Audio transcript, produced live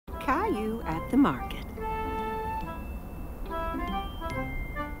Caillou at the market.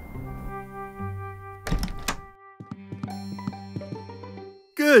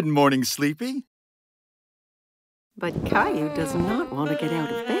 Good morning, Sleepy. But Caillou does not want to get out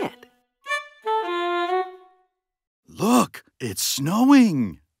of bed. Look, it's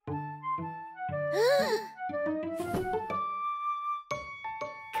snowing.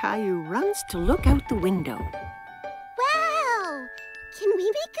 Caillou runs to look out the window. Wow! Can we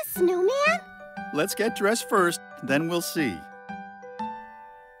make a snowman? Let's get dressed first, then we'll see.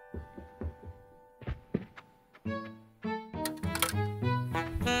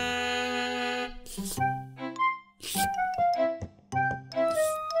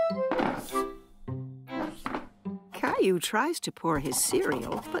 Caillou tries to pour his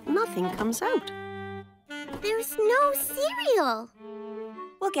cereal, but nothing comes out. There's no cereal.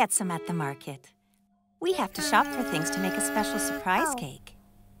 We'll get some at the market. We have to shop for things to make a special surprise cake.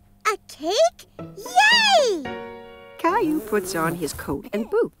 A cake? Yay! Caillou puts on his coat and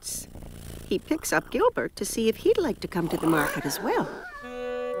boots. He picks up Gilbert to see if he'd like to come to the market as well.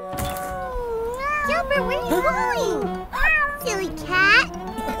 Gilbert, where are you going? Silly cat.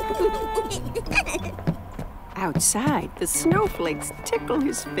 Outside, the snowflakes tickle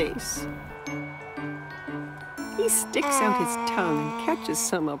his face. He sticks out his tongue and catches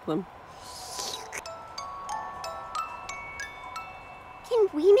some of them. Can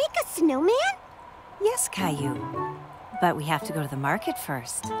we make a snowman? Yes, Caillou. But we have to go to the market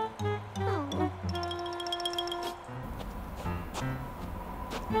first. Oh.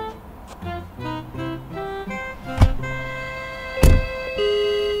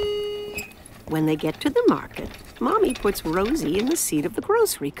 When they get to the market, Mommy puts Rosie in the seat of the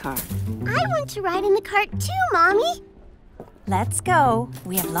grocery cart. I want to ride in the cart too, Mommy. Let's go.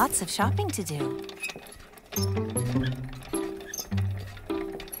 We have lots of shopping to do.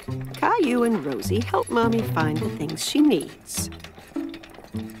 Caillou and Rosie help Mommy find the things she needs.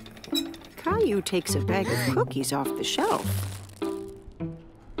 Caillou takes a bag of cookies off the shelf.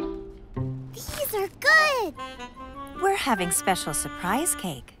 These are good. We're having special surprise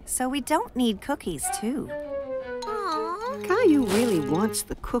cake, so we don't need cookies, too. Aww. Caillou really wants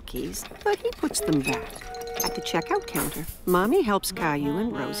the cookies, but he puts them back. At the checkout counter, Mommy helps Caillou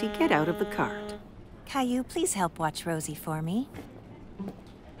and Rosie get out of the cart. Caillou, please help watch Rosie for me.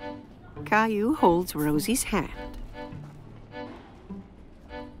 Caillou holds Rosie's hand.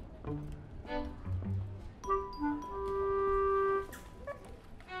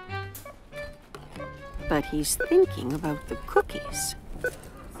 But he's thinking about the cookies.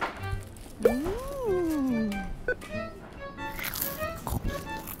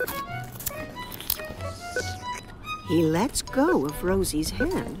 He lets go of Rosie's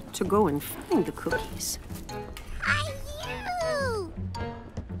hand to go and find the cookies. Caillou!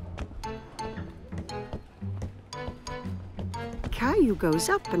 Caillou goes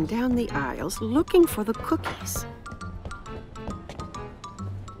up and down the aisles looking for the cookies.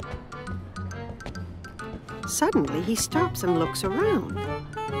 Suddenly, he stops and looks around.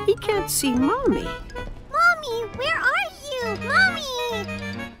 He can't see Mommy. Mommy, where are you? Mommy!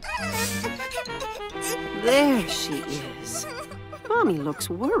 There she is. Mommy looks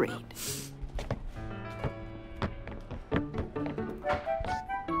worried.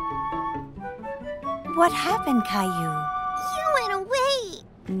 What happened, Caillou? You went away.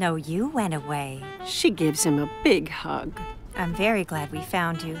 No, you went away. She gives him a big hug. I'm very glad we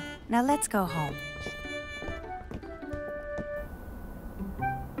found you. Now let's go home.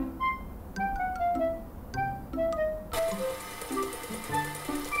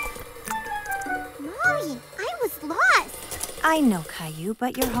 Mommy, I was lost. I know, Caillou,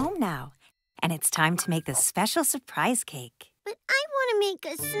 but you're home now. And it's time to make the special surprise cake. But I want to make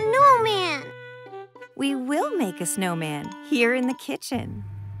a snowman. We will make a snowman here in the kitchen.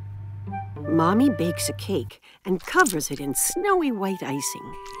 Mommy bakes a cake and covers it in snowy white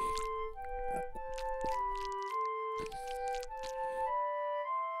icing.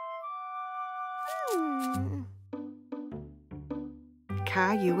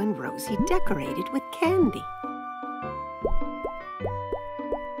 Caillou and Rosie decorated with candy.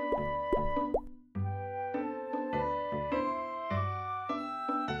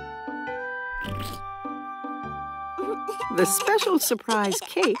 The special surprise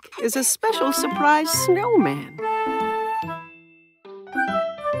cake is a special surprise snowman.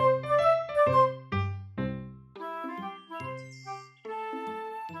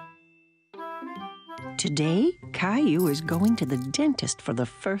 Today, Caillou is going to the dentist for the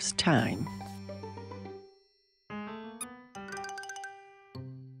first time.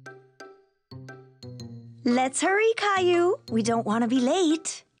 Let's hurry, Caillou. We don't want to be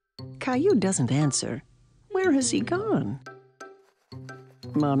late. Caillou doesn't answer. Where has he gone?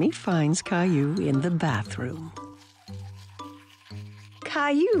 Mommy finds Caillou in the bathroom.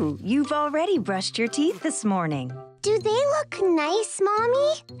 Caillou, you've already brushed your teeth this morning. Do they look nice,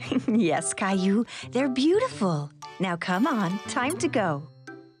 Mommy? Yes, Caillou, they're beautiful. Now come on, time to go.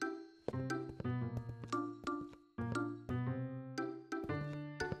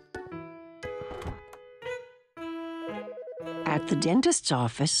 At the dentist's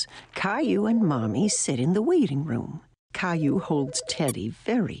office, Caillou and Mommy sit in the waiting room. Caillou holds Teddy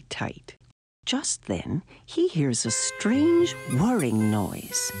very tight. Just then, he hears a strange whirring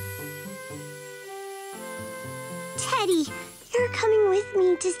noise. Teddy, you're coming with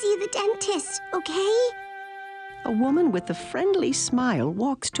me to see the dentist, okay? A woman with a friendly smile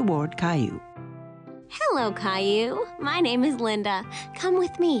walks toward Caillou. Hello, Caillou. My name is Linda. Come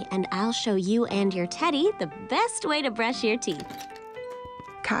with me, and I'll show you and your Teddy the best way to brush your teeth.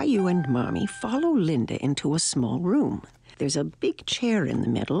 Caillou and Mommy follow Linda into a small room. There's a big chair in the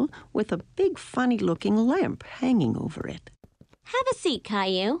middle with a big funny-looking lamp hanging over it. Have a seat,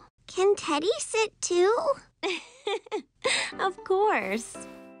 Caillou. Can Teddy sit too? Of course.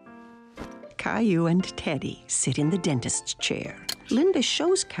 Caillou and Teddy sit in the dentist's chair. Linda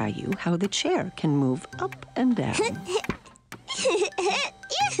shows Caillou how the chair can move up and down.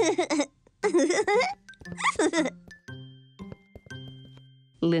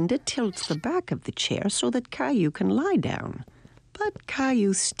 Linda tilts the back of the chair so that Caillou can lie down. But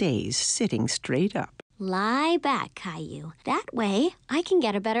Caillou stays sitting straight up. Lie back, Caillou. That way, I can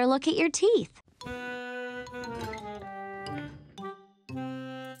get a better look at your teeth.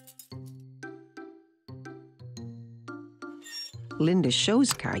 Linda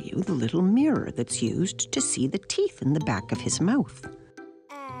shows Caillou the little mirror that's used to see the teeth in the back of his mouth.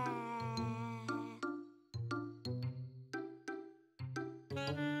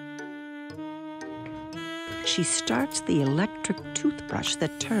 She starts the electric toothbrush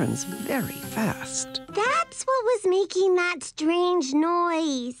that turns very fast. That's what was making that strange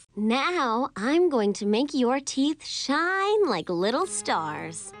noise. Now, I'm going to make your teeth shine like little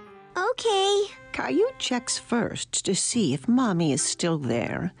stars. Okay. Caillou checks first to see if Mommy is still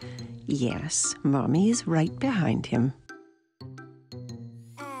there. Yes, Mommy is right behind him.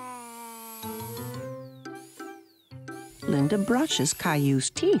 Linda brushes Caillou's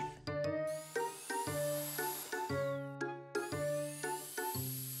teeth.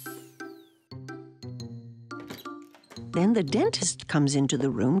 Then the dentist comes into the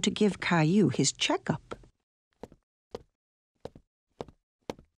room to give Caillou his checkup.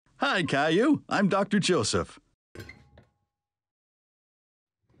 Hi, Caillou. I'm Dr. Joseph.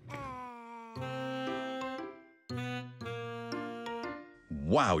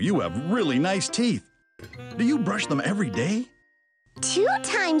 Wow, you have really nice teeth. Do you brush them every day? 2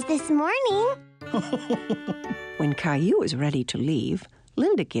 times this morning. When Caillou is ready to leave,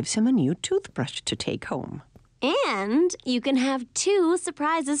 Linda gives him a new toothbrush to take home. And you can have 2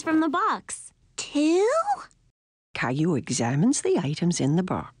 surprises from the box. 2? Caillou examines the items in the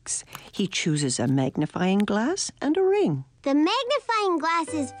box. He chooses a magnifying glass and a ring. The magnifying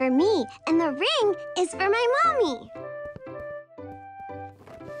glass is for me, and the ring is for my mommy.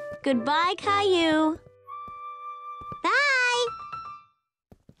 Goodbye, Caillou. Bye.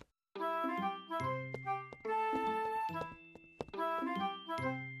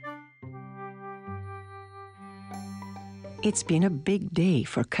 It's been a big day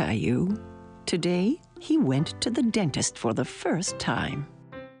for Caillou. Today, he went to the dentist for the first time.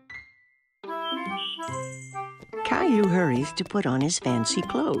 Caillou hurries to put on his fancy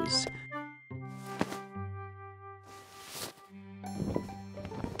clothes.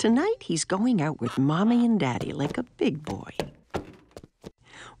 Tonight, he's going out with Mommy and Daddy like a big boy.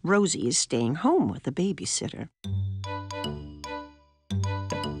 Rosie is staying home with a babysitter.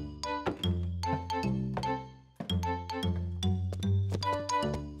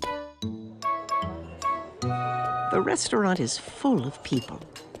 The restaurant is full of people.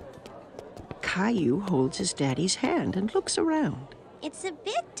 Caillou holds his daddy's hand and looks around. It's a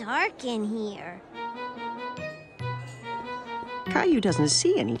bit dark in here. Caillou doesn't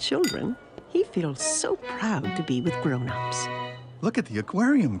see any children. He feels so proud to be with grown-ups. Look at the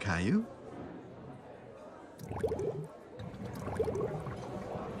aquarium, Caillou.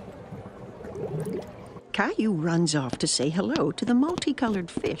 Caillou runs off to say hello to the multicolored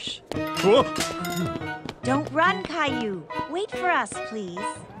fish. Whoa! Don't run, Caillou. Wait for us, please.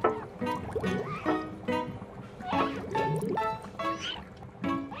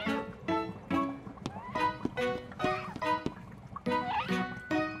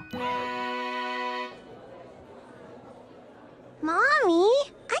 Mommy,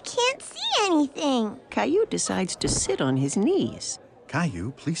 I can't anything. Caillou decides to sit on his knees.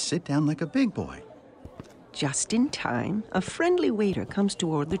 Caillou, please sit down like a big boy. Just in time, a friendly waiter comes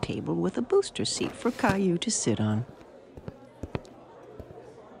toward the table with a booster seat for Caillou to sit on.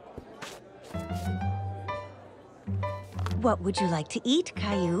 What would you like to eat,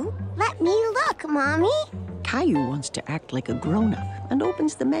 Caillou? Let me look, Mommy. Caillou wants to act like a grown-up and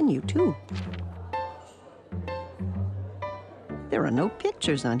opens the menu, too. There are no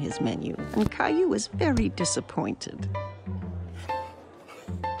pictures on his menu, and Caillou is very disappointed.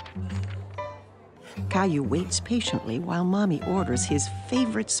 Caillou waits patiently while Mommy orders his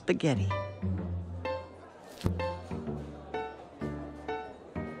favorite spaghetti.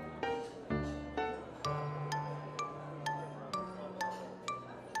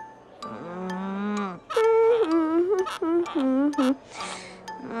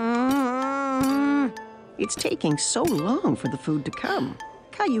 It's taking so long for the food to come.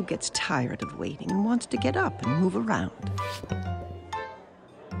 Caillou gets tired of waiting and wants to get up and move around.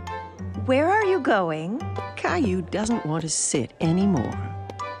 Where are you going? Caillou doesn't want to sit anymore.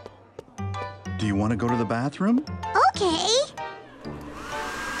 Do you want to go to the bathroom? Okay.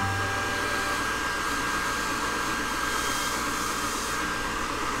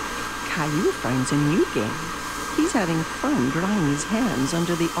 Caillou finds a new game. He's having fun drying his hands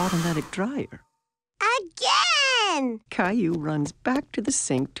under the automatic dryer. Again! Caillou runs back to the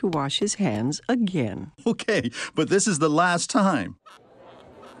sink to wash his hands again. Okay, but this is the last time.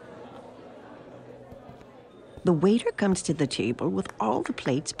 The waiter comes to the table with all the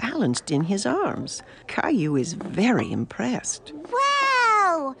plates balanced in his arms. Caillou is very impressed.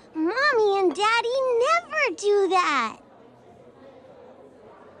 Wow! Mommy and Daddy never do that.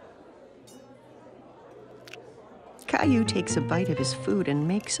 Caillou takes a bite of his food and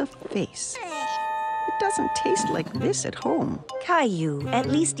makes a face. It doesn't taste like this at home. Caillou, at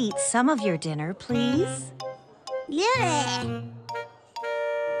least eat some of your dinner, please. Yeah.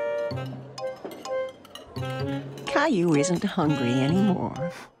 Caillou isn't hungry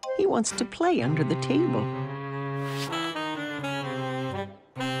anymore. He wants to play under the table.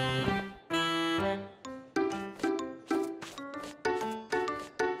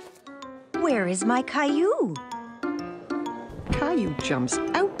 Where is my Caillou? Caillou jumps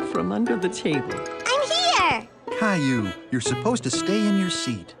out from under the table. I'm here! Caillou, you're supposed to stay in your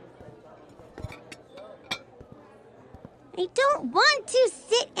seat. I don't want to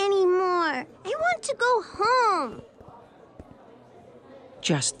sit anymore. I want to go home.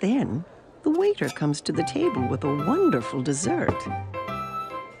 Just then, the waiter comes to the table with a wonderful dessert.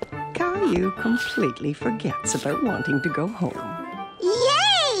 Caillou completely forgets about wanting to go home.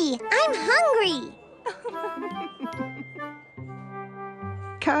 Yay! I'm hungry.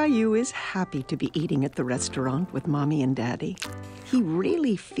 Caillou is happy to be eating at the restaurant with Mommy and Daddy. He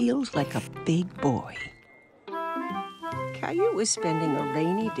really feels like a big boy. Caillou was spending a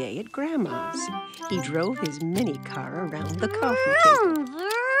rainy day at Grandma's. He drove his mini car around the coffee table. Vroom,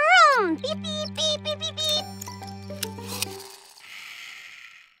 vroom. Beep, beep, beep, beep, beep, beep.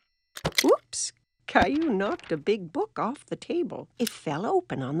 Whoops! Caillou knocked a big book off the table. It fell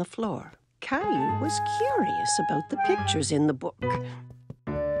open on the floor. Caillou was curious about the pictures in the book.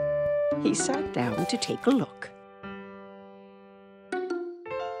 He sat down to take a look.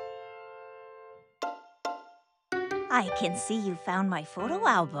 I can see you found my photo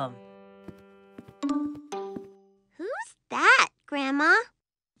album. Who's that, Grandma?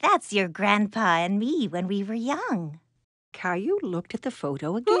 That's your grandpa and me when we were young. Caillou looked at the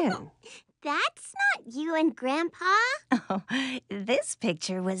photo again. That's not you and Grandpa. Oh, this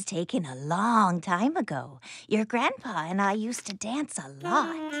picture was taken a long time ago. Your grandpa and I used to dance a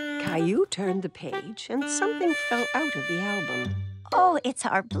lot. Caillou turned the page and something fell out of the album. Oh, it's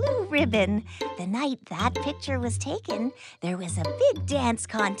our blue ribbon. The night that picture was taken, there was a big dance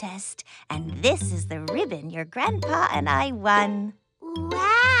contest. And this is the ribbon your grandpa and I won.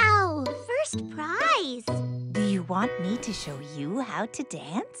 Wow! First prize. Do you want me to show you how to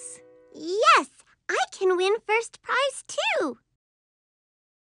dance? Yes, I can win first prize too.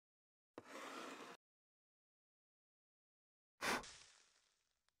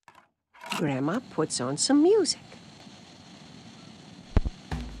 Grandma puts on some music.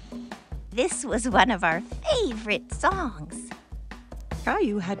 This was one of our favorite songs.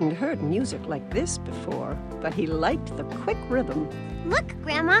 Caillou hadn't heard music like this before, but he liked the quick rhythm. Look,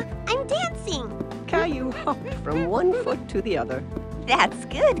 Grandma, I'm dancing. Caillou hopped from one foot to the other. That's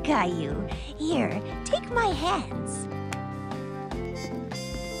good, Caillou. Here, take my hands.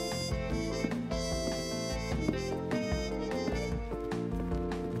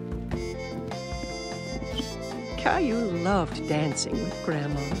 Caillou loved dancing with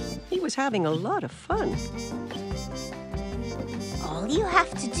Grandma. He was having a lot of fun. All you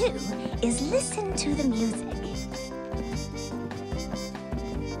have to do is listen to the music.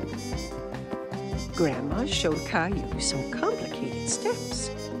 Grandma showed Caillou some complicated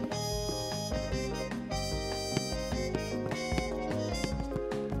steps.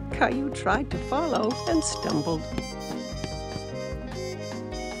 Caillou tried to follow and stumbled.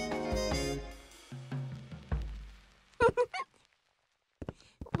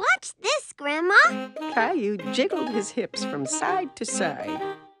 Watch this, Grandma. Caillou jiggled his hips from side to side.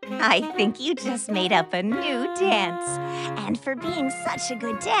 I think you just made up a new dance. And for being such a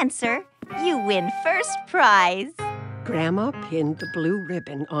good dancer, you win first prize. Grandma pinned the blue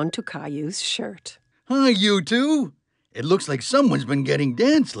ribbon onto Caillou's shirt. Hi, you two. It looks like someone's been getting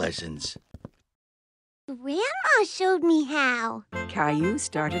dance lessons. Grandma showed me how. Caillou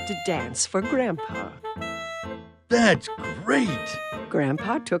started to dance for Grandpa. That's great.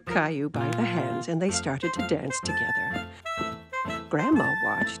 Grandpa took Caillou by the hands and they started to dance together. Grandma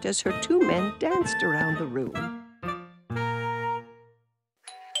watched as her two men danced around the room.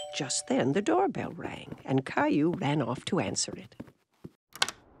 Just then the doorbell rang and Caillou ran off to answer it.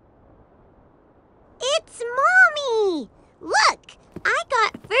 It's Mommy! Look, I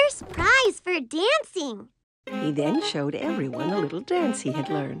got first prize for dancing. He then showed everyone a little dance he had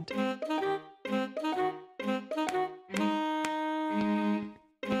learned.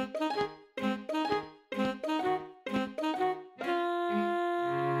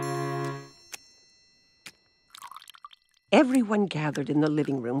 Everyone gathered in the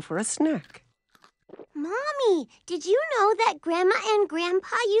living room for a snack. Mommy, did you know that Grandma and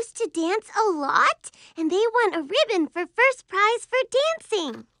Grandpa used to dance a lot? And they won a ribbon for first prize for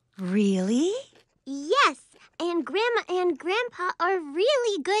dancing. Really? Yes, and Grandma and Grandpa are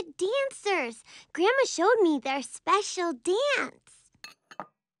really good dancers. Grandma showed me their special dance.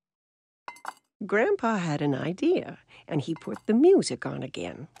 Grandpa had an idea, and he put the music on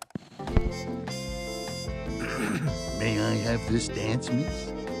again. May I have this dance,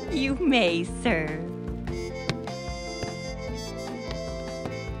 miss? You may, sir.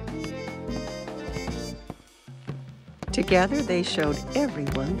 Together, they showed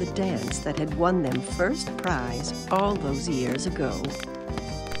everyone the dance that had won them first prize all those years ago.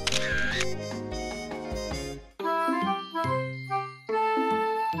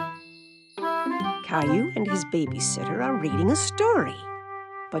 Caillou and his babysitter are reading a story.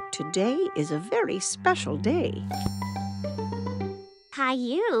 But today is a very special day.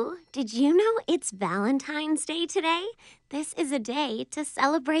 Caillou, did you know it's Valentine's Day today? This is a day to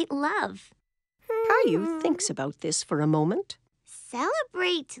celebrate love. Caillou thinks about this for a moment.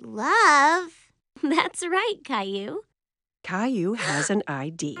 Celebrate love? That's right, Caillou. Caillou has an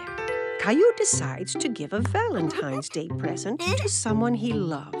idea. Caillou decides to give a Valentine's Day present to someone he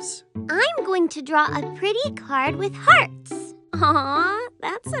loves. I'm going to draw a pretty card with hearts. Aw,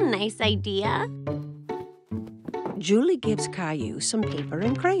 that's a nice idea. Julie gives Caillou some paper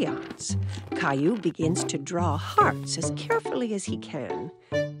and crayons. Caillou begins to draw hearts as carefully as he can.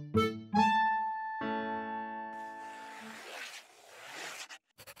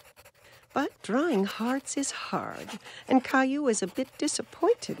 But drawing hearts is hard, and Caillou is a bit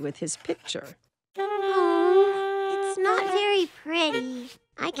disappointed with his picture. Oh, it's not very pretty.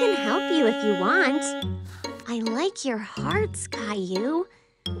 I can help you if you want. I like your hearts, Caillou.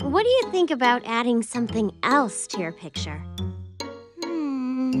 What do you think about adding something else to your picture?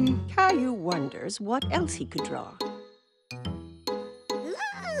 Caillou wonders what else he could draw.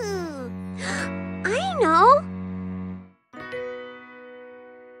 Ooh, I know!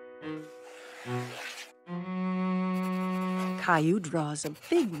 Caillou draws a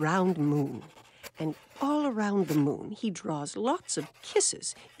big round moon, and all around the moon he draws lots of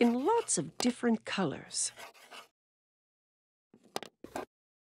kisses in lots of different colors.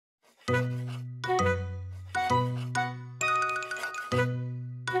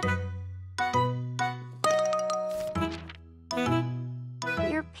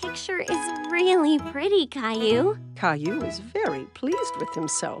 Your picture is really pretty, Caillou. Caillou is very pleased with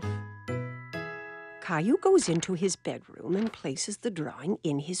himself. Caillou goes into his bedroom and places the drawing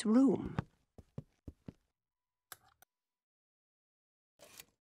in his room.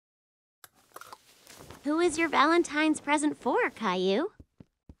 Who is your Valentine's present for, Caillou?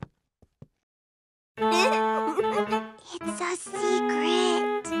 It's a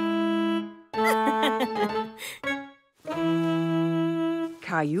secret.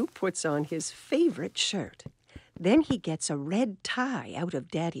 Caillou puts on his favorite shirt. Then he gets a red tie out of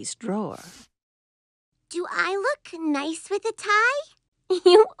Daddy's drawer. Do I look nice with a tie?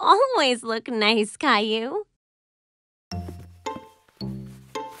 You always look nice, Caillou.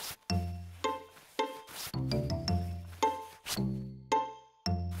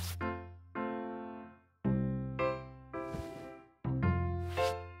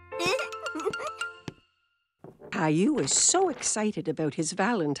 Caillou is so excited about his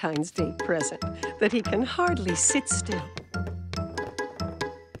Valentine's Day present that he can hardly sit still.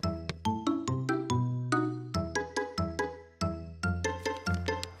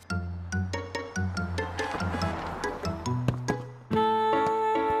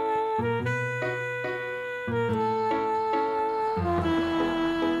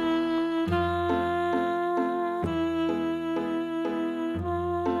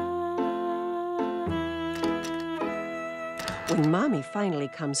 When Mommy finally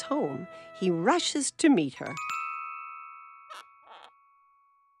comes home, he rushes to meet her.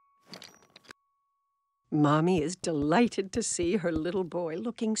 Mommy is delighted to see her little boy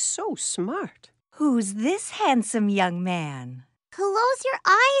looking so smart. Who's this handsome young man? Close your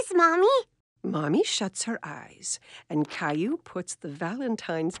eyes, Mommy. Mommy shuts her eyes, and Caillou puts the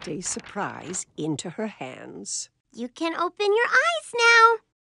Valentine's Day surprise into her hands. You can open your eyes now.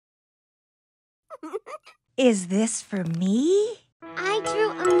 Is this for me? I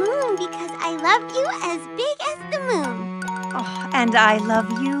drew a moon because I love you as big as the moon. Oh, and I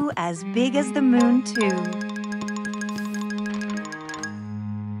love you as big as the moon, too.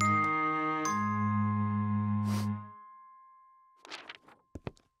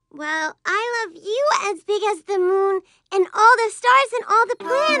 Well, I love you as big as the moon and all the stars and all the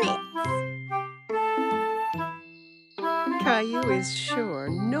planets. Caillou is sure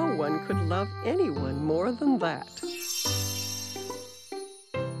no one could love anyone more than that.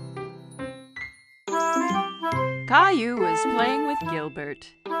 Caillou was playing with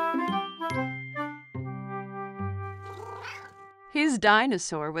Gilbert. His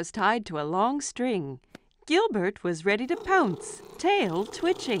dinosaur was tied to a long string. Gilbert was ready to pounce, tail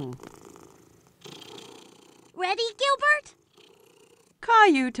twitching. Ready, Gilbert?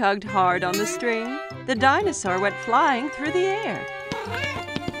 Caillou tugged hard on the string. The dinosaur went flying through the air.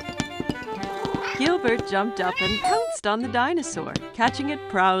 Gilbert jumped up and pounced on the dinosaur, catching it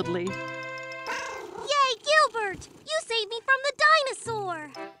proudly. Yay, Gilbert! You saved me from the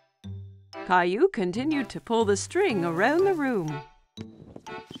dinosaur! Caillou continued to pull the string around the room.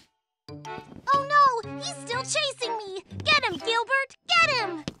 Oh no! He's still chasing me! Get him, Gilbert! Get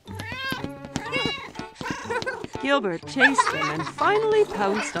him! Gilbert chased him and finally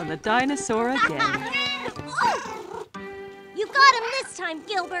pounced on the dinosaur again. You got him this time,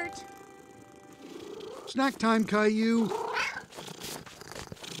 Gilbert! Snack time, Caillou.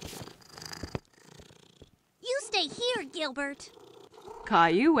 You stay here, Gilbert.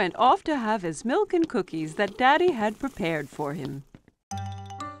 Caillou went off to have his milk and cookies that Daddy had prepared for him.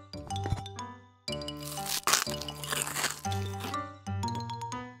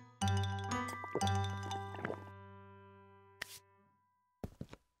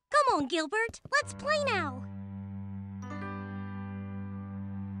 Come on, Gilbert. Let's play now.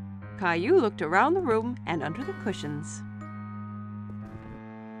 Caillou looked around the room and under the cushions.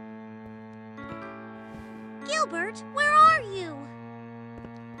 Gilbert, where are you?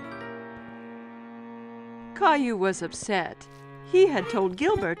 Caillou was upset. He had told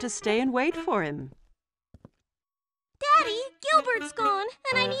Gilbert to stay and wait for him. Daddy, Gilbert's gone,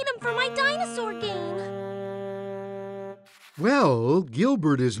 and I need him for my dinosaur game. Well,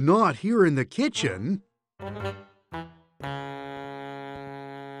 Gilbert is not here in the kitchen.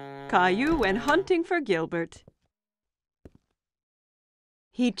 Caillou went hunting for Gilbert.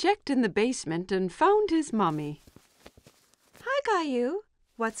 He checked in the basement and found his mommy. Hi, Caillou.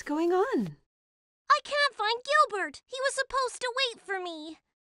 What's going on? I can't find Gilbert. He was supposed to wait for me.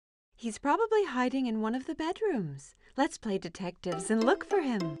 He's probably hiding in one of the bedrooms. Let's play detectives and look for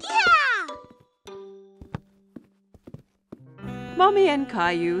him. Yeah! Mommy and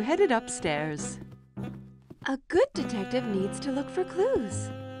Caillou headed upstairs. A good detective needs to look for clues.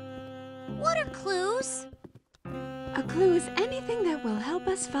 What are clues? A clue is anything that will help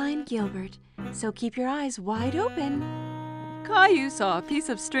us find Gilbert, so keep your eyes wide open. Caillou saw a piece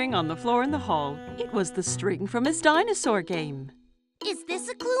of string on the floor in the hall. It was the string from his dinosaur game. Is this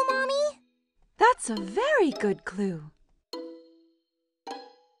a clue, Mommy? That's a very good clue.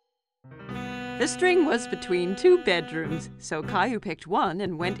 The string was between two bedrooms, so Caillou picked one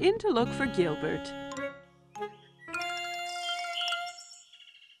and went in to look for Gilbert.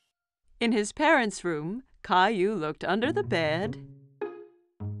 In his parents' room, Caillou looked under the bed,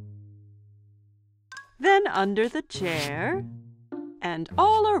 then under the chair, and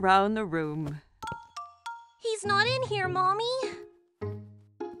all around the room. He's not in here, Mommy.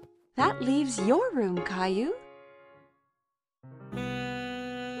 That leaves your room, Caillou.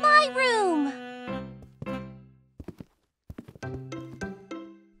 My room!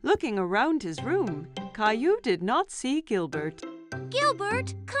 Looking around his room, Caillou did not see Gilbert.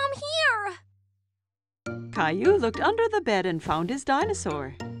 Gilbert, come here! Caillou looked under the bed and found his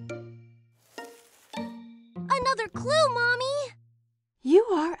dinosaur. Another clue, Mommy! You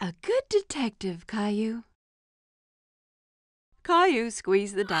are a good detective, Caillou. Caillou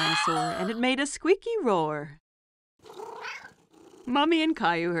squeezed the dinosaur and it made a squeaky roar. Mummy and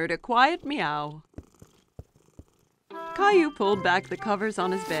Caillou heard a quiet meow. Caillou pulled back the covers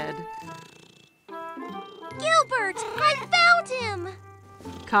on his bed. Gilbert, I found him!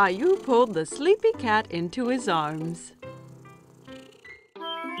 Caillou pulled the sleepy cat into his arms.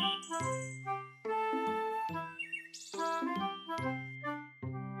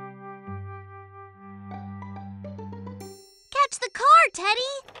 Catch the car, Teddy!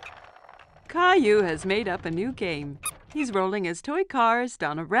 Caillou has made up a new game. He's rolling his toy cars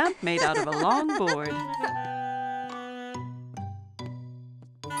down a ramp made out of a long board.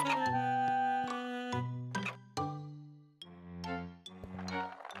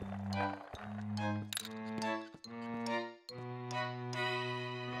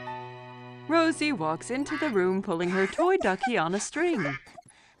 Rosie walks into the room pulling her toy ducky on a string.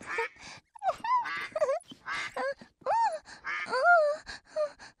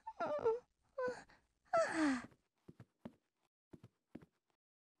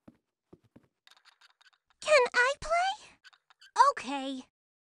 Can I play? Okay.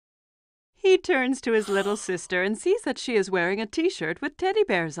 He turns to his little sister and sees that she is wearing a t-shirt with teddy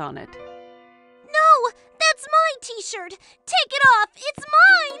bears on it. No! That's my t-shirt! Take it off! It's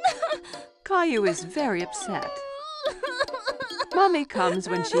mine! Caillou is very upset. Mommy comes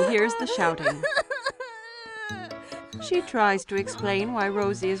when she hears the shouting. She tries to explain why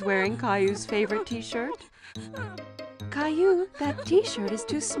Rosie is wearing Caillou's favorite t-shirt. Caillou, that t-shirt is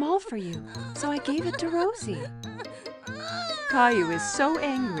too small for you, so I gave it to Rosie. Caillou is so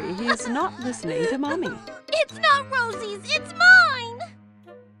angry he is not listening to Mommy. It's not Rosie's, it's mine!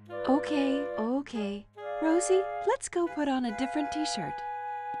 Okay, okay. Rosie, let's go put on a different t-shirt.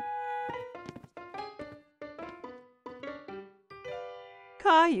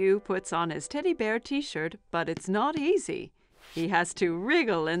 Caillou puts on his teddy bear t-shirt, but it's not easy. He has to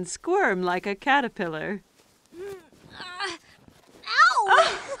wriggle and squirm like a caterpillar.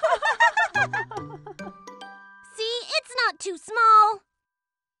 Ow! See, it's not too small.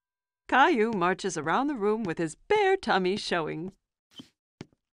 Caillou marches around the room with his bare tummy showing.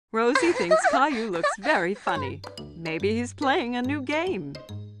 Rosie thinks Caillou looks very funny. Maybe he's playing a new game.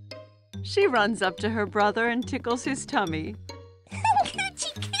 She runs up to her brother and tickles his tummy.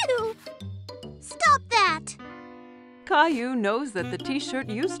 Coochie-coo! Stop that! Caillou knows that the t-shirt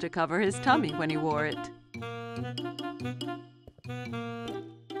used to cover his tummy when he wore it.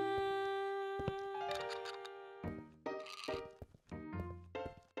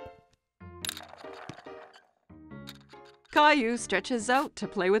 Caillou stretches out to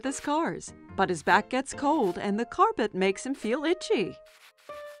play with his cars, but his back gets cold and the carpet makes him feel itchy.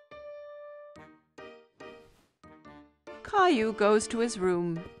 Caillou goes to his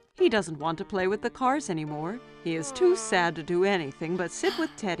room. He doesn't want to play with the cars anymore. He is too sad to do anything but sit with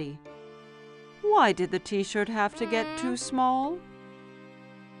Teddy. Why did the t-shirt have to get too small?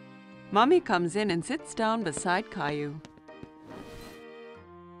 Mommy comes in and sits down beside Caillou.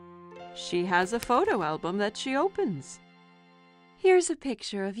 She has a photo album that she opens. Here's a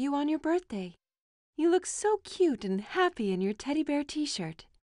picture of you on your birthday. You look so cute and happy in your teddy bear t-shirt.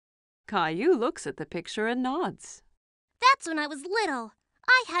 Caillou looks at the picture and nods. That's when I was little.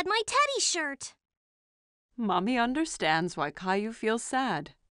 I had my teddy shirt. Mommy understands why Caillou feels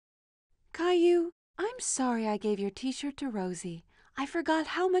sad. Caillou, I'm sorry I gave your t-shirt to Rosie. I forgot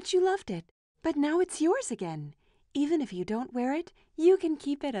how much you loved it, but now it's yours again. Even if you don't wear it, you can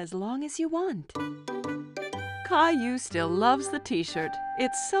keep it as long as you want. Caillou still loves the t-shirt.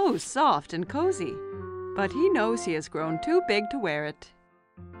 It's so soft and cozy. But he knows he has grown too big to wear it.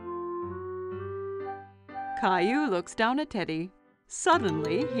 Caillou looks down at Teddy.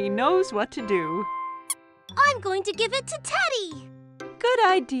 Suddenly, he knows what to do. I'm going to give it to Teddy! Good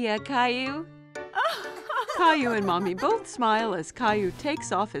idea, Caillou. Caillou and Mommy both smile as Caillou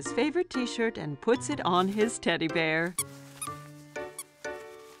takes off his favorite t-shirt and puts it on his teddy bear.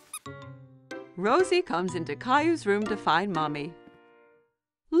 Rosie comes into Caillou's room to find Mommy.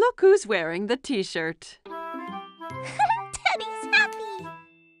 Look who's wearing the t-shirt. Teddy's happy!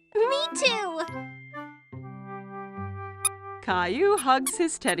 Me too! Caillou hugs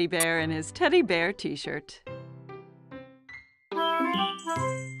his teddy bear in his teddy bear t-shirt.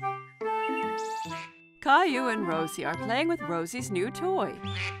 Caillou and Rosie are playing with Rosie's new toy.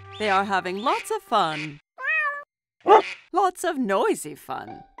 They are having lots of fun. Lots of noisy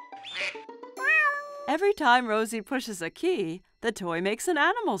fun. Every time Rosie pushes a key, the toy makes an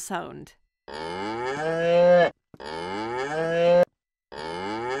animal sound.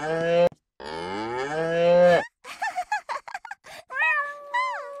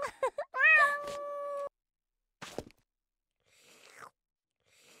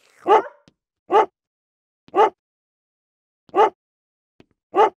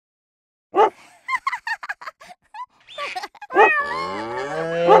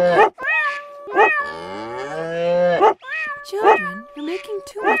 Children, you're making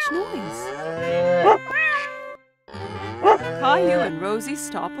too much noise. Caillou and Rosie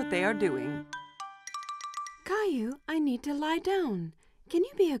stop what they are doing. Caillou, I need to lie down. Can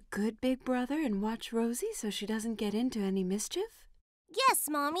you be a good big brother and watch Rosie so she doesn't get into any mischief? Yes,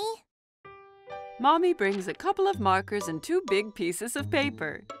 Mommy. Mommy brings a couple of markers and 2 big pieces of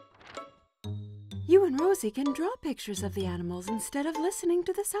paper. You and Rosie can draw pictures of the animals instead of listening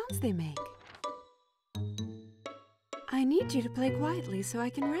to the sounds they make. I need you to play quietly so I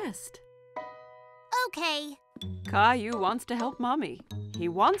can rest. Okay. Caillou wants to help Mommy. He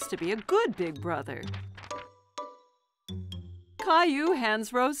wants to be a good big brother. Caillou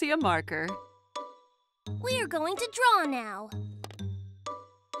hands Rosie a marker. We're going to draw now.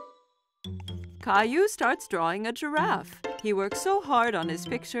 Caillou starts drawing a giraffe. He works so hard on his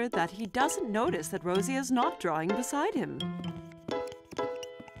picture that he doesn't notice that Rosie is not drawing beside him.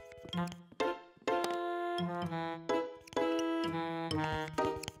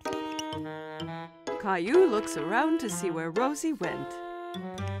 Caillou looks around to see where Rosie went.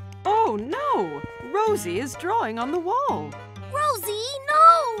 Oh no! Rosie is drawing on the wall. Rosie,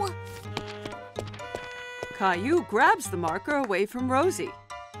 no! Caillou grabs the marker away from Rosie.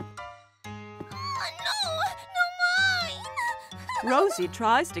 No mine! Rosie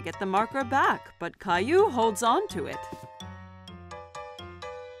tries to get the marker back, but Caillou holds on to it.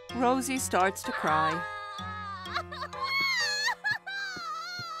 Rosie starts to cry. Be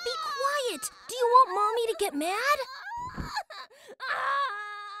quiet! Do you want Mommy to get mad?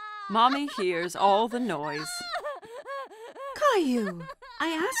 Mommy hears all the noise. Caillou, I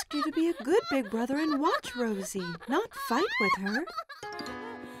asked you to be a good big brother and watch Rosie, not fight with her.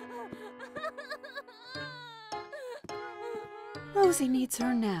 Rosie needs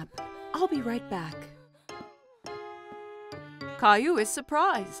her nap. I'll be right back. Caillou is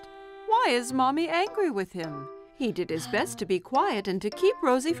surprised. Why is Mommy angry with him? He did his best to be quiet and to keep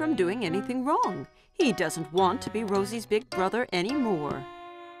Rosie from doing anything wrong. He doesn't want to be Rosie's big brother anymore.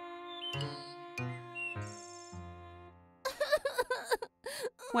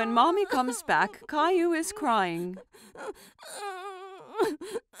 When Mommy comes back, Caillou is crying.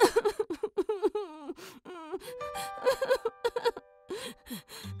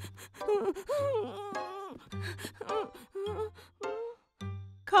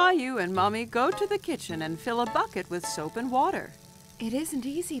 Caillou and Mommy go to the kitchen and fill a bucket with soap and water. It isn't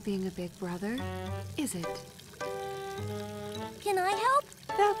easy being a big brother, is it? Can I help?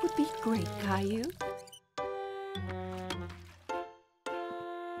 That would be great, Caillou.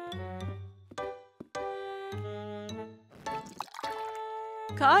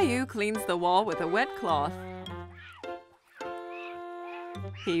 Caillou cleans the wall with a wet cloth.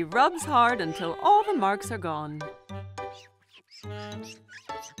 He rubs hard until all the marks are gone.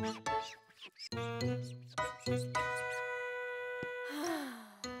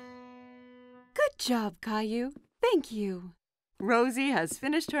 Good job, Caillou. Thank you. Rosie has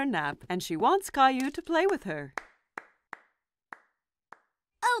finished her nap and she wants Caillou to play with her.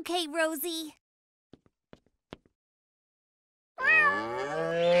 Okay, Rosie.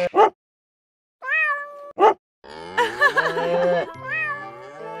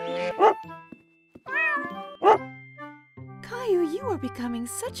 Caillou, you are becoming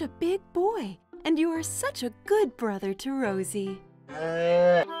such a big boy, and you are such a good brother to Rosie.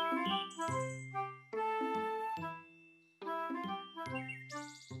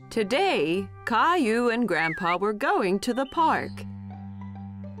 Today, Caillou and Grandpa were going to the park.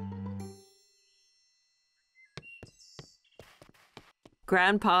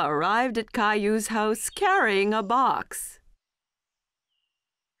 Grandpa arrived at Caillou's house carrying a box.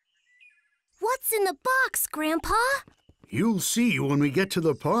 What's in the box, Grandpa? You'll see when we get to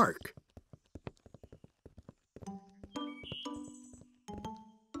the park.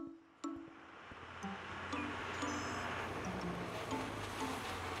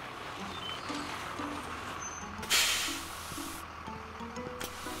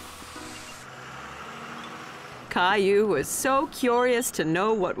 Caillou was so curious to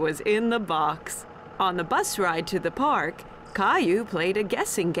know what was in the box. On the bus ride to the park, Caillou played a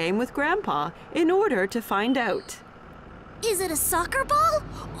guessing game with Grandpa in order to find out. Is it a soccer ball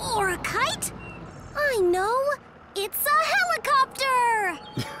or a kite? I know. It's a helicopter!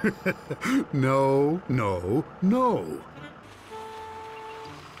 No, no, no.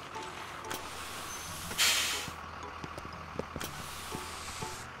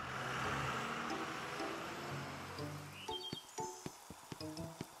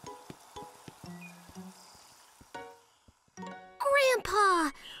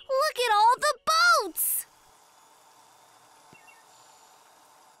 Grandpa, look at all the boats!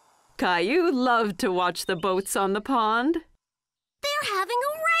 Caillou loved to watch the boats on the pond. They're having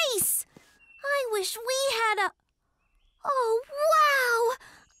a race! I wish we had a... Oh, wow!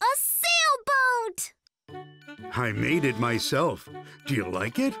 A sailboat! I made it myself. Do you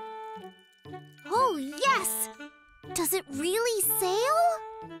like it? Oh, yes! Does it really sail?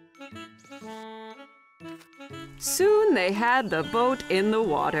 Soon they had the boat in the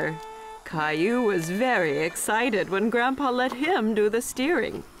water. Caillou was very excited when Grandpa let him do the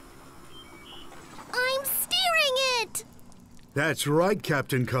steering. I'm steering it! That's right,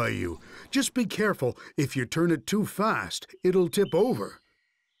 Captain Caillou. Just be careful. If you turn it too fast, it'll tip over.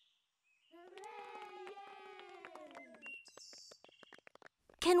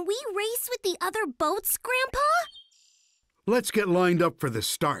 Can we race with the other boats, Grandpa? Let's get lined up for the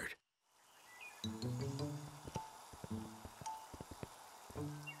start.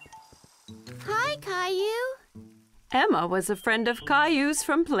 Hi, Caillou. Emma was a friend of Caillou's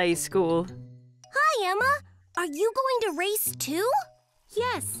from play school. Hi, Emma. Are you going to race too?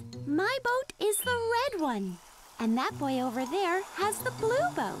 Yes, my boat is the red one. And that boy over there has the blue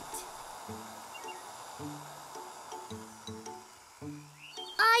boat.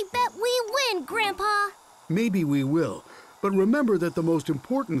 I bet we win, Grandpa. Maybe we will, but remember that the most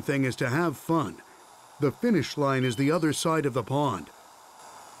important thing is to have fun. The finish line is the other side of the pond.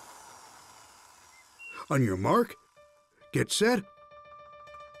 On your mark, get set,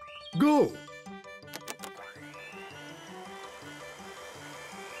 go!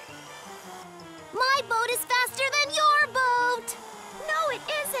 My boat is faster than your boat! No, it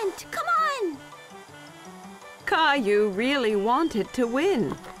isn't. Come on. Caillou really wanted to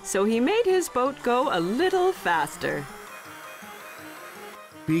win, so he made his boat go a little faster.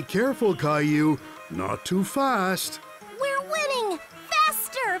 Be careful, Caillou. Not too fast. We're winning!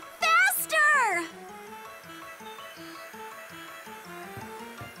 Faster! Faster!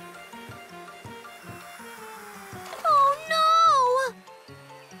 Oh, no!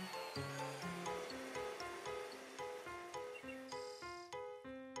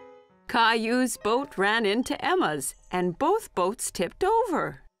 Caillou's boat ran into Emma's, and both boats tipped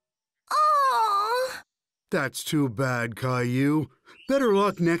over. Oh! That's too bad, Caillou. Better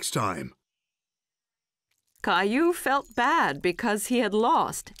luck next time. Caillou felt bad because he had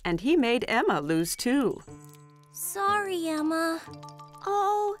lost, and he made Emma lose too. Sorry, Emma.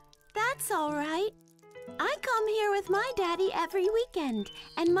 Oh, that's all right. I come here with my daddy every weekend,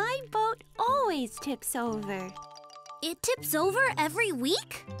 and my boat always tips over. It tips over every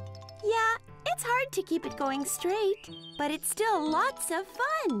week? Yeah, it's hard to keep it going straight, but it's still lots of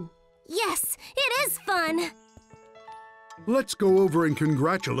fun. Yes, it is fun. Let's go over and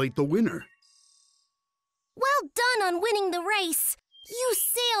congratulate the winner. Well done on winning the race. You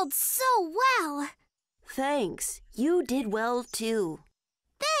sailed so well. Thanks. You did well, too.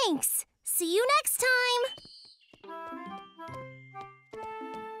 Thanks. See you next time.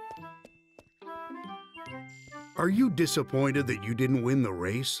 Are you disappointed that you didn't win the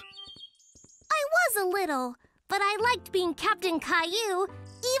race? I was a little, but I liked being Captain Caillou,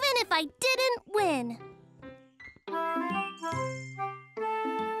 even if I didn't win.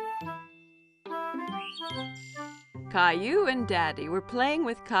 Caillou and Daddy were playing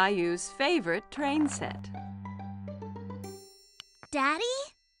with Caillou's favorite train set. Daddy?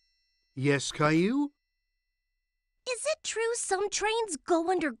 Yes, Caillou? Is it true some trains go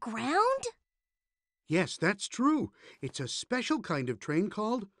underground? Yes, that's true. It's a special kind of train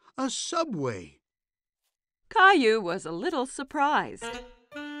called a subway. Caillou was a little surprised.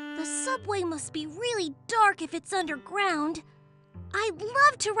 The subway must be really dark if it's underground. I'd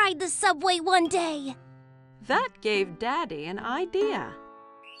love to ride the subway one day. That gave Daddy an idea.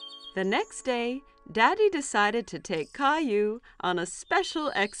 The next day, Daddy decided to take Caillou on a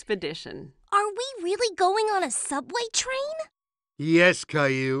special expedition. Are we really going on a subway train? Yes,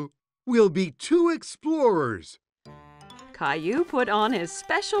 Caillou. We'll be 2 explorers. Caillou put on his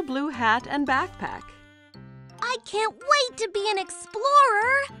special blue hat and backpack. I can't wait to be an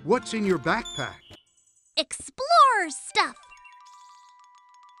explorer. What's in your backpack? Explorer stuff.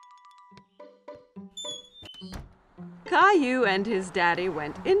 Caillou and his daddy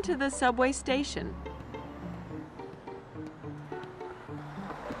went into the subway station.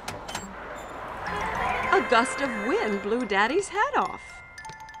 A gust of wind blew Daddy's head off.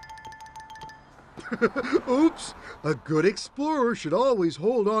 Oops! A good explorer should always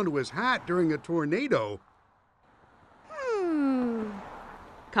hold on to his hat during a tornado.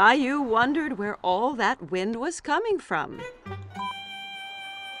 Caillou wondered where all that wind was coming from.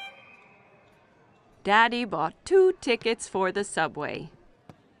 Daddy bought 2 tickets for the subway.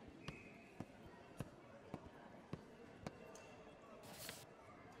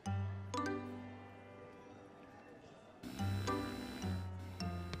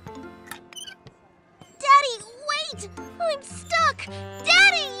 Daddy, wait! I'm stuck!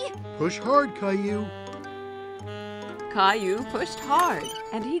 Daddy! Push hard, Caillou. Caillou pushed hard,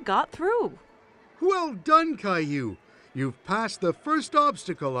 and he got through. Well done, Caillou. You've passed the first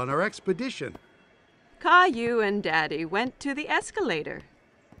obstacle on our expedition. Caillou and Daddy went to the escalator.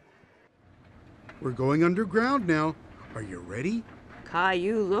 We're going underground now. Are you ready?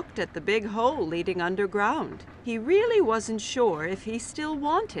 Caillou looked at the big hole leading underground. He really wasn't sure if he still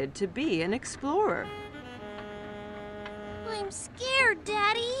wanted to be an explorer. I'm scared,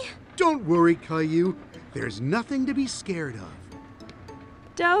 Daddy. Don't worry, Caillou. There's nothing to be scared of.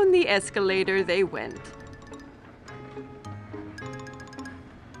 Down the escalator they went.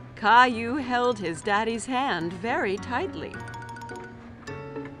 Caillou held his daddy's hand very tightly.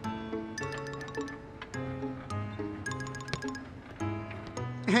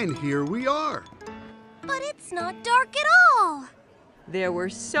 And here we are. But it's not dark at all. There were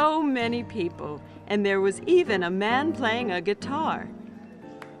so many people, and there was even a man playing a guitar.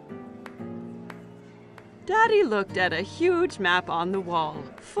 Daddy looked at a huge map on the wall,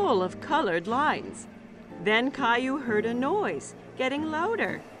 full of colored lines. Then Caillou heard a noise, getting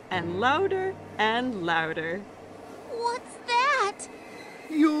louder and louder and louder. What's that?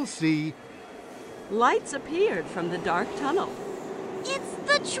 You'll see. Lights appeared from the dark tunnel. It's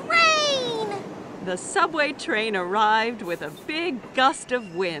the train! The subway train arrived with a big gust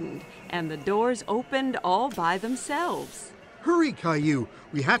of wind, and the doors opened all by themselves. Hurry, Caillou.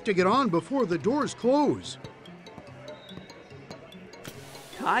 We have to get on before the doors close.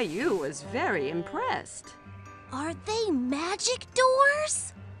 Caillou was very impressed. Are they magic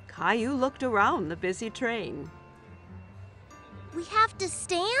doors? Caillou looked around the busy train. We have to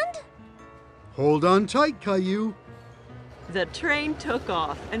stand? Hold on tight, Caillou. The train took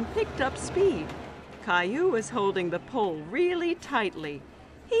off and picked up speed. Caillou was holding the pole really tightly.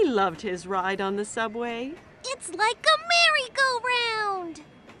 He loved his ride on the subway. It's like a merry-go-round!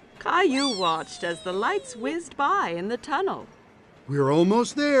 Caillou watched as the lights whizzed by in the tunnel. We're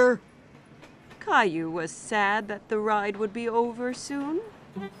almost there. Caillou was sad that the ride would be over soon.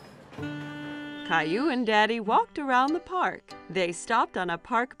 Caillou and Daddy walked around the park. They stopped on a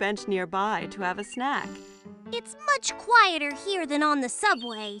park bench nearby to have a snack. It's much quieter here than on the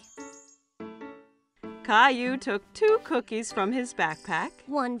subway. Caillou took 2 cookies from his backpack.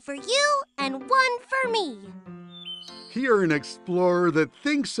 One for you and one for me. You're an explorer that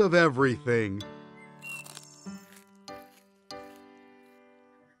thinks of everything.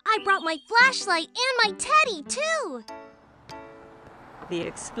 I brought my flashlight and my teddy, too. The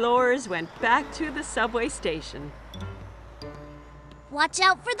explorers went back to the subway station. Watch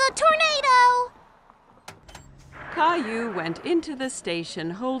out for the tornado! Caillou went into the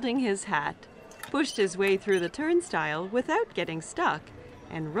station holding his hat, pushed his way through the turnstile without getting stuck,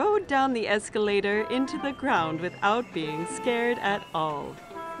 and rode down the escalator into the ground without being scared at all.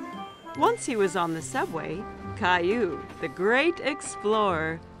 Once he was on the subway, Caillou, the great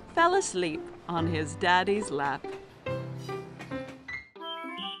explorer, fell asleep on his daddy's lap.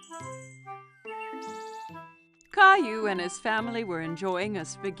 Caillou and his family were enjoying a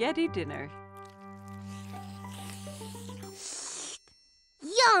spaghetti dinner.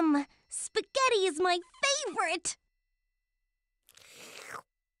 Yum! Spaghetti is my favorite!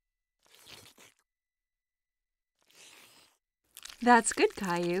 That's good,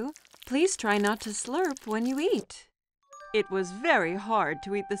 Caillou. Please try not to slurp when you eat. It was very hard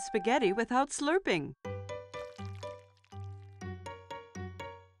to eat the spaghetti without slurping.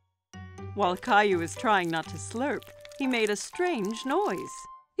 While Caillou was trying not to slurp, he made a strange noise.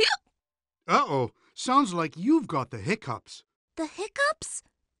 Uh-oh. Sounds like you've got the hiccups. The hiccups?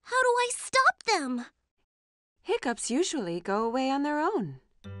 How do I stop them? Hiccups usually go away on their own.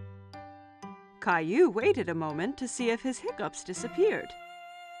 Caillou waited a moment to see if his hiccups disappeared.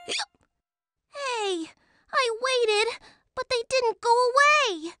 Hey, I waited, but they didn't go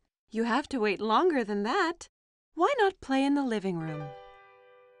away. You have to wait longer than that. Why not play in the living room?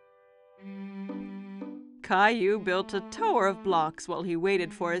 Caillou built a tower of blocks while he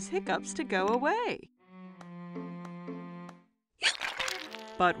waited for his hiccups to go away.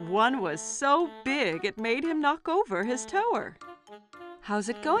 But one was so big it made him knock over his tower. How's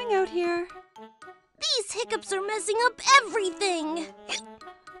it going out here? These hiccups are messing up everything.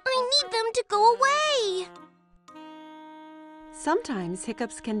 I need them to go away. Sometimes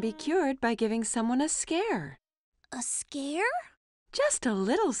hiccups can be cured by giving someone a scare. A scare? Just a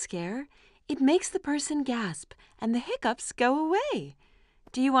little scare. It makes the person gasp and the hiccups go away.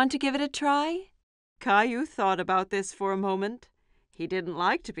 Do you want to give it a try? Caillou thought about this for a moment. He didn't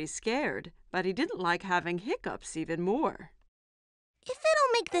like to be scared, but he didn't like having hiccups even more. If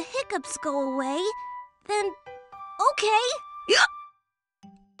it'll make the hiccups go away, then okay.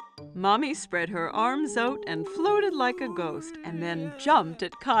 Mommy spread her arms out and floated like a ghost and then jumped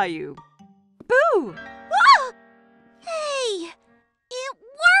at Caillou. Boo! Ah! Hey! It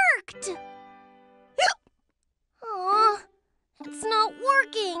worked! Aw, it's not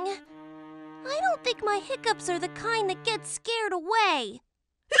working. I don't think my hiccups are the kind that get scared away.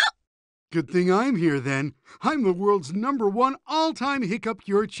 Good thing I'm here then. I'm the world's #1 all-time hiccup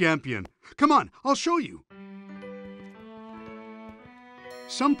cure champion. Come on, I'll show you.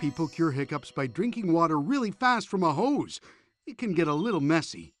 Some people cure hiccups by drinking water really fast from a hose. It can get a little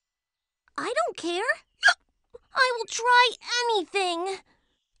messy. I don't care. I will try anything.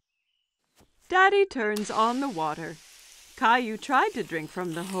 Daddy turns on the water. Caillou tried to drink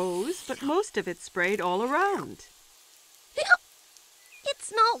from the hose, but most of it sprayed all around.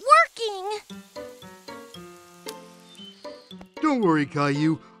 It's not working. Don't worry,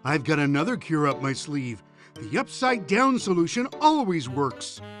 Caillou. I've got another cure up my sleeve. The upside-down solution always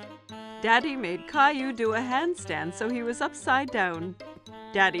works. Daddy made Caillou do a handstand so he was upside down.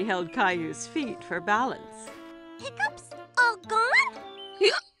 Daddy held Caillou's feet for balance. Hiccups all gone?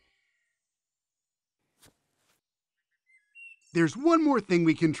 There's one more thing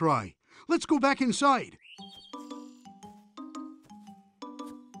we can try. Let's go back inside.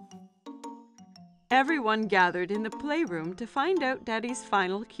 Everyone gathered in the playroom to find out Daddy's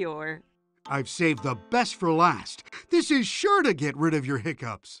final cure. I've saved the best for last. This is sure to get rid of your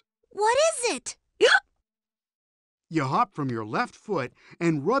hiccups. What is it? You hop from your left foot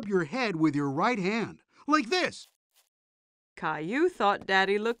and rub your head with your right hand, like this. Caillou thought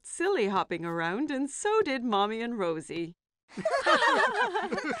Daddy looked silly hopping around, and so did Mommy and Rosie.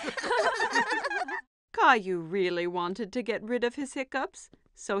 Caillou really wanted to get rid of his hiccups,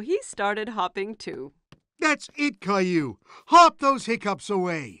 so he started hopping too. That's it, Caillou. Hop those hiccups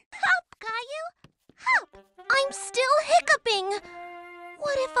away. Hop, Caillou, hop. I'm still hiccuping.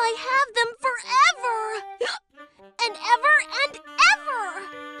 What if I have them forever? And ever and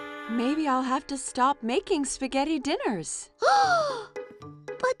ever. Maybe I'll have to stop making spaghetti dinners.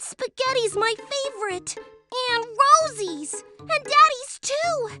 But spaghetti's my favorite. And Rosie's. And Daddy's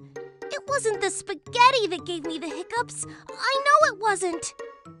too. It wasn't the spaghetti that gave me the hiccups. I know it wasn't.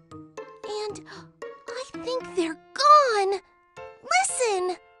 And I think they're gone.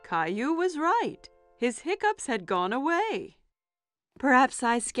 Listen. Caillou was right. His hiccups had gone away. Perhaps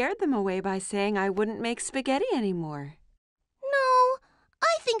I scared them away by saying I wouldn't make spaghetti anymore. No,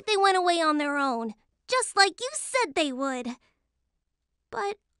 I think they went away on their own, just like you said they would.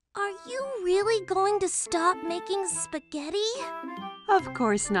 But are you really going to stop making spaghetti? Of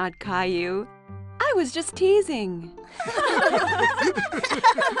course not, Caillou. I was just teasing.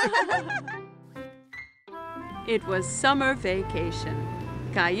 It was summer vacation.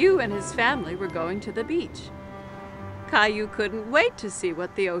 Caillou and his family were going to the beach. Caillou couldn't wait to see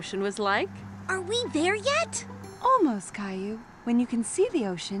what the ocean was like. Are we there yet? Almost, Caillou. When you can see the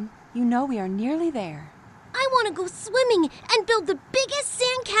ocean, you know we are nearly there. I want to go swimming and build the biggest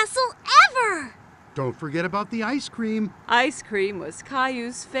sandcastle ever! Don't forget about the ice cream. Ice cream was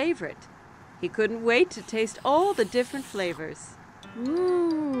Caillou's favorite. He couldn't wait to taste all the different flavors.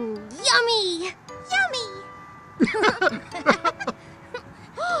 Mmm, yummy! Yummy!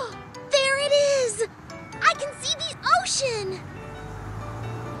 There it is! I can see the ocean!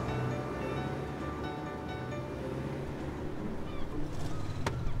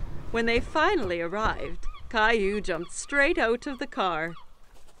 When they finally arrived, Caillou jumped straight out of the car.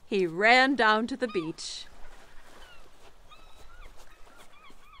 He ran down to the beach.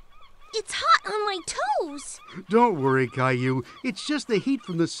 It's hot on my toes! Don't worry, Caillou. It's just the heat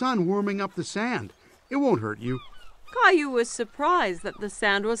from the sun warming up the sand. It won't hurt you. Caillou was surprised that the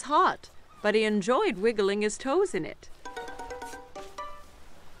sand was hot, but he enjoyed wiggling his toes in it.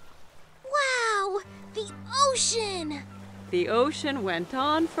 Wow! The ocean! The ocean went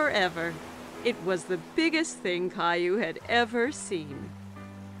on forever. It was the biggest thing Caillou had ever seen.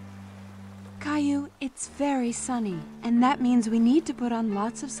 Caillou, it's very sunny, and that means we need to put on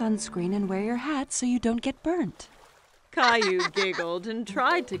lots of sunscreen and wear your hat so you don't get burnt. Caillou giggled and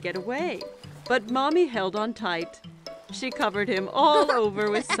tried to get away, but Mommy held on tight. She covered him all over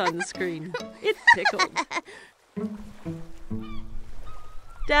with sunscreen. It tickled.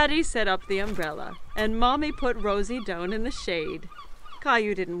 Daddy set up the umbrella, and Mommy put Rosie down in the shade.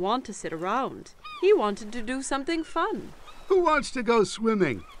 Caillou didn't want to sit around. He wanted to do something fun. Who wants to go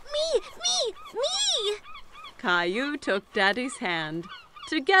swimming? Me! Caillou took Daddy's hand.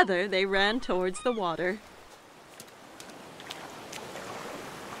 Together they ran towards the water.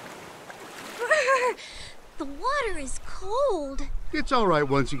 Brr, the water is cold. It's all right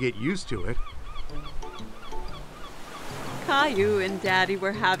once you get used to it. Caillou and Daddy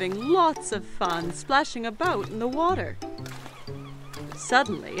were having lots of fun splashing about in the water.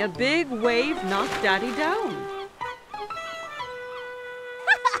 Suddenly, a big wave knocked Daddy down.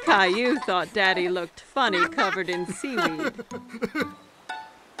 Caillou thought Daddy looked funny covered in seaweed.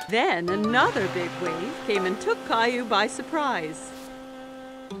 Then another big wave came and took Caillou by surprise.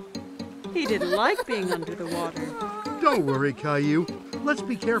 He didn't like being under the water. Don't worry, Caillou. Let's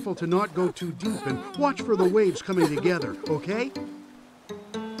be careful to not go too deep and watch for the waves coming together, okay?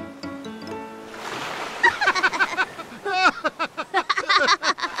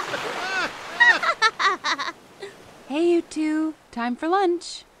 Hey, you two. Time for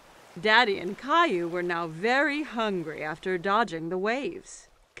lunch. Daddy and Caillou were now very hungry after dodging the waves.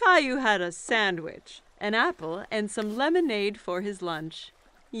 Caillou had a sandwich, an apple, and some lemonade for his lunch.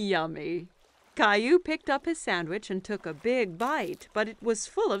 Yummy. Caillou picked up his sandwich and took a big bite, but it was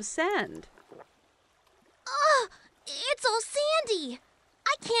full of sand. Ugh, it's all sandy.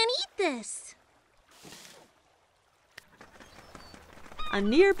 I can't eat this. A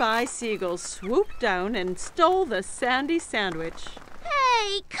nearby seagull swooped down and stole the sandy sandwich.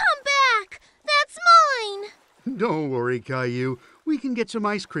 Hey, come back! That's mine! Don't worry, Caillou. We can get some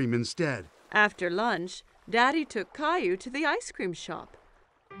ice cream instead. After lunch, Daddy took Caillou to the ice cream shop.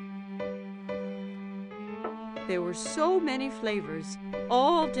 There were so many flavors,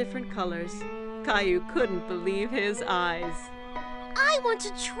 all different colors. Caillou couldn't believe his eyes. I want to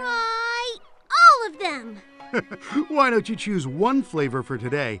try all of them. Why don't you choose one flavor for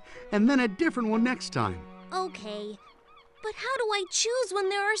today and then a different one next time? Okay, but how do I choose when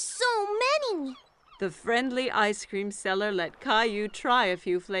there are so many? The friendly ice cream seller let Caillou try a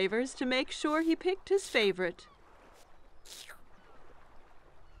few flavors to make sure he picked his favorite.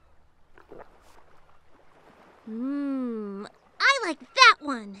 I like that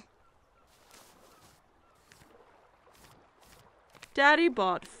one. Daddy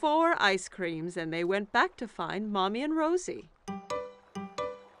bought 4 ice creams and they went back to find Mommy and Rosie.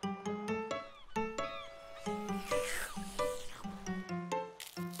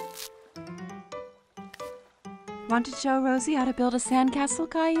 Want to show Rosie how to build a sandcastle,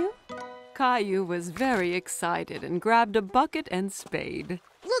 Caillou? Caillou was very excited and grabbed a bucket and spade.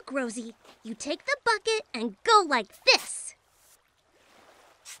 Look, Rosie, you take the bucket and go like this.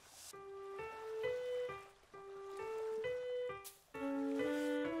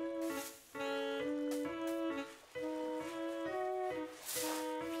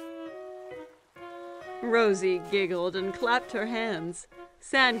 Rosie giggled and clapped her hands.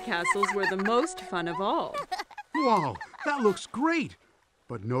 Sandcastles were the most fun of all. Wow, that looks great!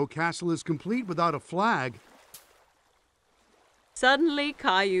 But no castle is complete without a flag. Suddenly,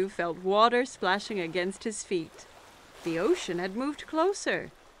 Caillou felt water splashing against his feet. The ocean had moved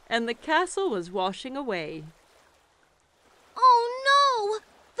closer, and the castle was washing away. Oh no!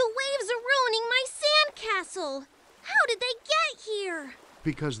 The waves are ruining my sandcastle! How did they get here?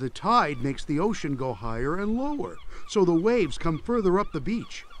 Because the tide makes the ocean go higher and lower, so the waves come further up the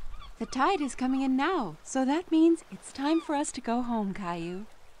beach. The tide is coming in now, so that means it's time for us to go home, Caillou.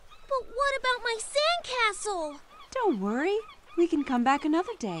 But what about my sandcastle? Don't worry. We can come back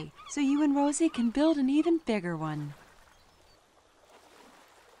another day, so you and Rosie can build an even bigger one.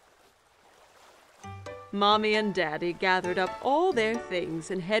 Mommy and Daddy gathered up all their things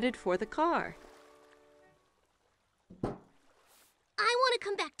and headed for the car. I want to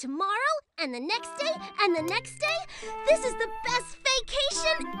come back tomorrow, and the next day, and the next day. This is the best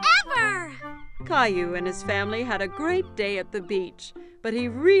vacation ever! Caillou and his family had a great day at the beach, but he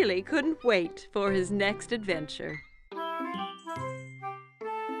really couldn't wait for his next adventure.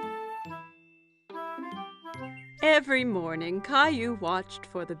 Every morning, Caillou watched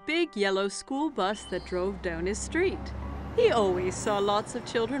for the big yellow school bus that drove down his street. He always saw lots of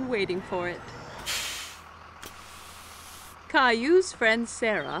children waiting for it. Caillou's friend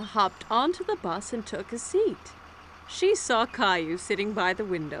Sarah hopped onto the bus and took a seat. She saw Caillou sitting by the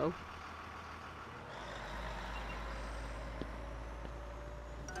window.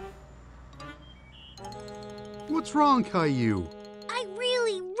 What's wrong, Caillou? I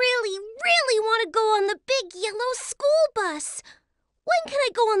really want to go on the big yellow school bus. When can I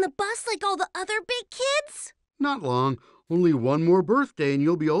go on the bus like all the other big kids? Not long. Only one more birthday and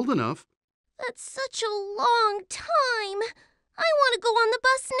you'll be old enough. That's such a long time. I want to go on the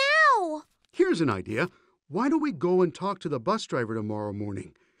bus now. Here's an idea. Why don't we go and talk to the bus driver tomorrow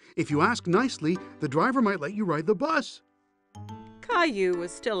morning? If you ask nicely, the driver might let you ride the bus. Caillou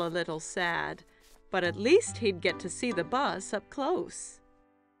was still a little sad, but at least he'd get to see the bus up close.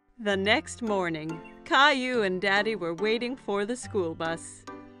 The next morning, Caillou and Daddy were waiting for the school bus.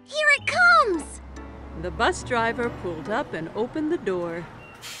 Here it comes! The bus driver pulled up and opened the door.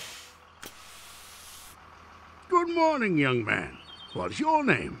 Good morning, young man. What's your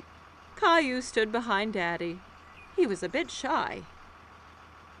name? Caillou stood behind Daddy. He was a bit shy.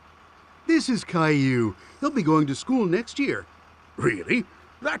 This is Caillou. He'll be going to school next year. Really?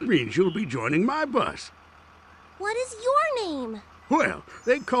 That means you'll be joining my bus. What is your name? Well,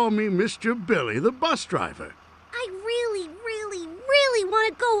 they call me Mr. Billy, the bus driver. I really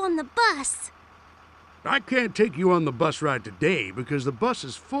want to go on the bus. I can't take you on the bus ride today because the bus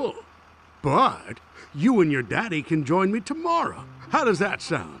is full. But you and your daddy can join me tomorrow. How does that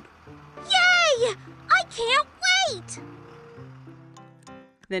sound? Yay! I can't wait!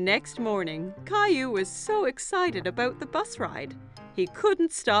 The next morning, Caillou was so excited about the bus ride. He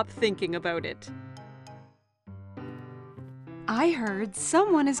couldn't stop thinking about it. I heard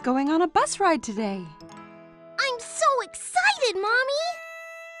someone is going on a bus ride today. I'm so excited, Mommy!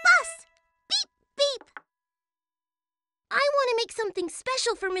 Bus! Beep, beep! I want to make something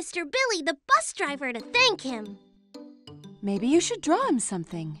special for Mr. Billy, the bus driver, to thank him. Maybe you should draw him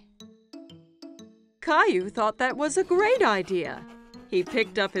something. Caillou thought that was a great idea. He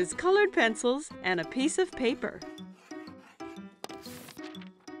picked up his colored pencils and a piece of paper.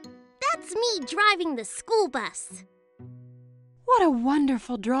 That's me driving the school bus. What a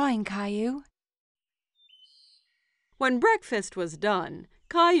wonderful drawing, Caillou. When breakfast was done,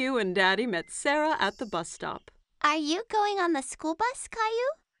 Caillou and Daddy met Sarah at the bus stop. Are you going on the school bus,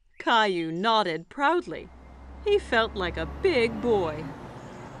 Caillou? Caillou nodded proudly. He felt like a big boy.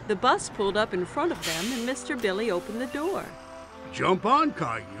 The bus pulled up in front of them and Mr. Billy opened the door. Jump on,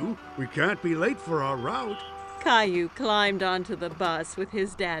 Caillou. We can't be late for our route. Caillou climbed onto the bus with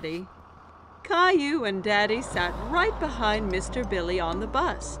his daddy. Caillou and Daddy sat right behind Mr. Billy on the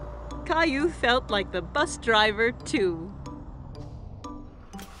bus. Caillou felt like the bus driver, too.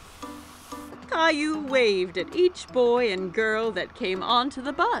 Caillou waved at each boy and girl that came onto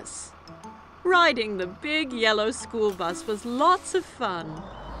the bus. Riding the big yellow school bus was lots of fun.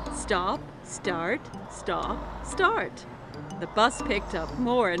 Stop, start, stop, start. The bus picked up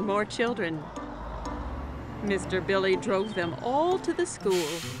more and more children. Mr. Billy drove them all to the school.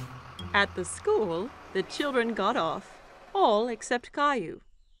 At the school, the children got off, all except Caillou.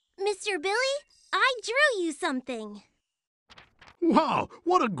 Mr. Billy, I drew you something. Wow,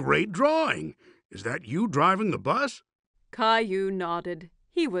 what a great drawing. Is that you driving the bus? Caillou nodded.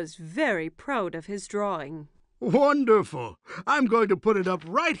 He was very proud of his drawing. Wonderful. I'm going to put it up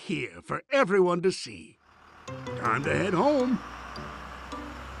right here for everyone to see. Time to head home.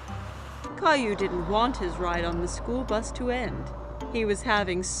 Caillou didn't want his ride on the school bus to end. He was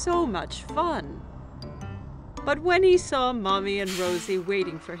having so much fun. But when he saw Mommy and Rosie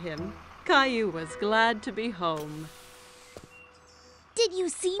waiting for him, Caillou was glad to be home. Did you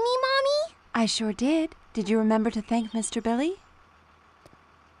see me, Mommy? I sure did. Did you remember to thank Mr. Billy?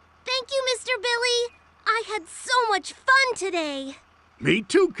 Thank you, Mr. Billy. I had so much fun today. Me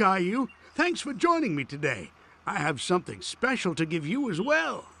too, Caillou. Thanks for joining me today. I have something special to give you as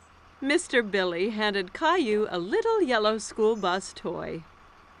well. Mr. Billy handed Caillou a little yellow school bus toy.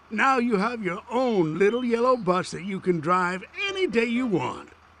 Now you have your own little yellow bus that you can drive any day you want.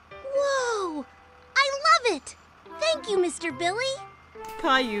 Whoa! I love it! Thank you, Mr. Billy.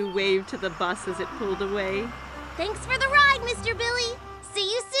 Caillou waved to the bus as it pulled away. Thanks for the ride, Mr. Billy.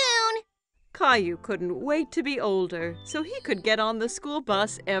 See you soon. Caillou couldn't wait to be older so he could get on the school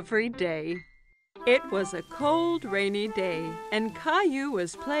bus every day. It was a cold, rainy day, and Caillou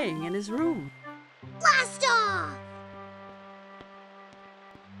was playing in his room. Blast off!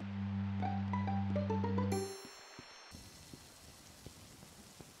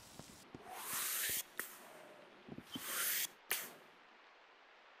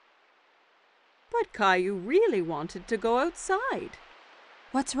 But Caillou really wanted to go outside.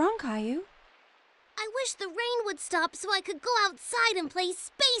 What's wrong, Caillou? I wish the rain would stop so I could go outside and play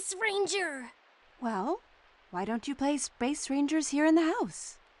Space Ranger. Well, why don't you play Space Rangers here in the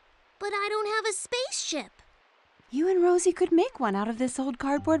house? But I don't have a spaceship. You and Rosie could make one out of this old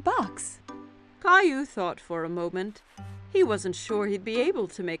cardboard box. Caillou thought for a moment. He wasn't sure he'd be able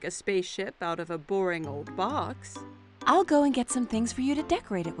to make a spaceship out of a boring old box. I'll go and get some things for you to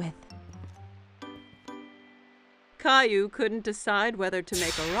decorate it with. Caillou couldn't decide whether to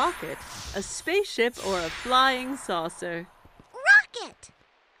make a rocket, a spaceship, or a flying saucer. Rocket!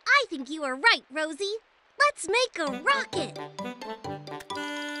 I think you are right, Rosie. Let's make a rocket.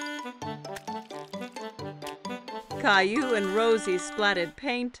 Caillou and Rosie splatted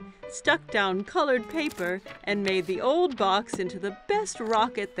paint, stuck down colored paper, and made the old box into the best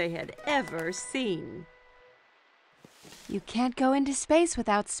rocket they had ever seen. You can't go into space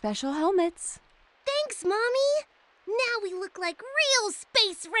without special helmets. Thanks, Mommy. Now we look like real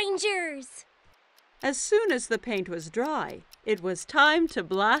Space Rangers. As soon as the paint was dry, it was time to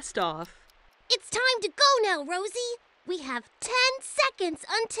blast off. It's time to go now, Rosie. We have 10 seconds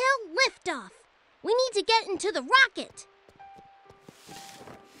until liftoff. We need to get into the rocket.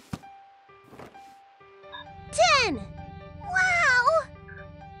 10. Wow.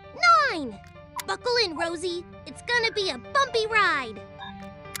 9. Buckle in, Rosie. It's gonna be a bumpy ride.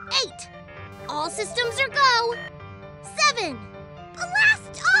 8. All systems are go. 7.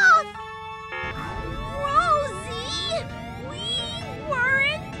 Blast off! Rosie! We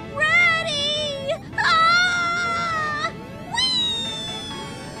weren't ready! Ah!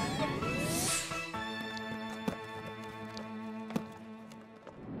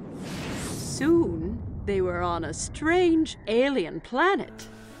 Soon, they were on a strange alien planet.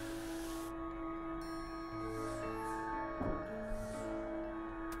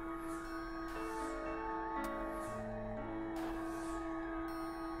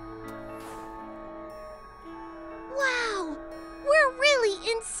 Wow! We're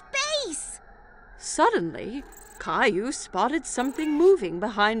really in space! Suddenly, Caillou spotted something moving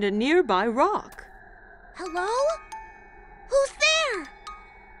behind a nearby rock. Hello? Who's there?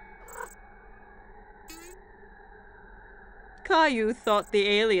 Caillou thought the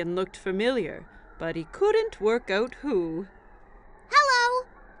alien looked familiar, but he couldn't work out who. Hello!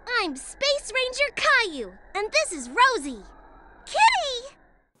 I'm Space Ranger Caillou, and this is Rosie. Kitty!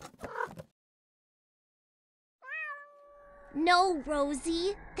 No,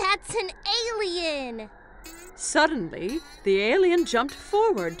 Rosie. That's an alien. Suddenly, the alien jumped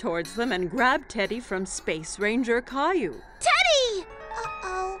forward towards them and grabbed Teddy from Space Ranger Caillou. Teddy!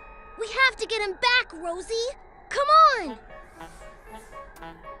 Uh-oh. We have to get him back, Rosie. Come on!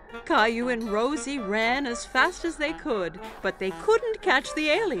 Caillou and Rosie ran as fast as they could, but they couldn't catch the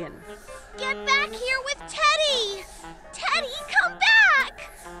alien. Get back here with Teddy! Teddy, come back!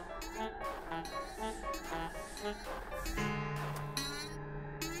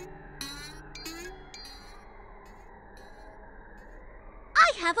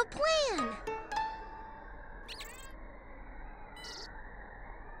 I have a plan.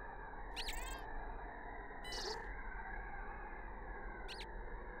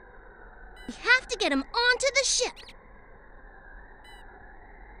 We have to get him onto the ship.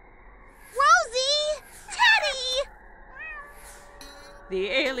 Rosie! Teddy! The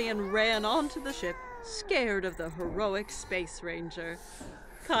alien ran onto the ship, scared of the heroic Space Ranger.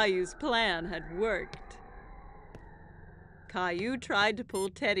 Caillou's plan had worked. Caillou tried to pull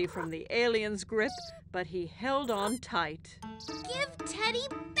Teddy from the alien's grip, but he held on tight. Give Teddy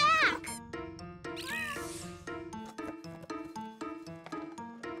back!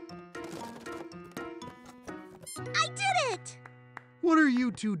 I did it! What are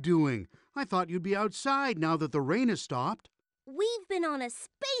you two doing? I thought you'd be outside now that the rain has stopped. We've been on a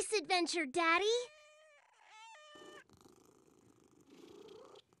space adventure, Daddy.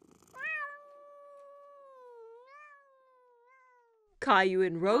 Caillou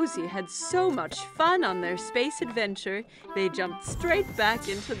and Rosie had so much fun on their space adventure, they jumped straight back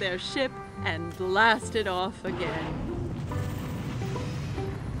into their ship and blasted off again.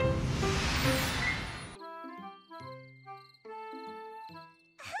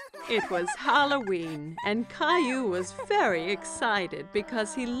 It was Halloween, and Caillou was very excited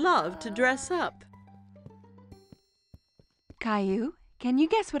because he loved to dress up. Caillou, can you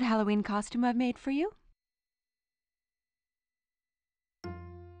guess what Halloween costume I've made for you?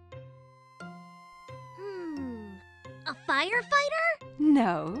 A firefighter?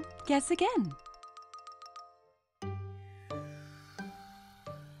 No. Guess again.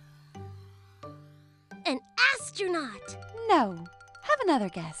 An astronaut? No. Have another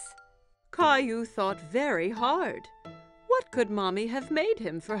guess. Caillou thought very hard. What could Mommy have made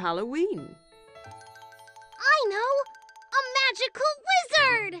him for Halloween? I know! A magical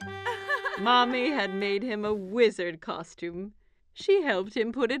wizard! Mommy had made him a wizard costume. She helped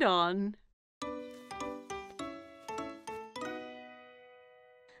him put it on.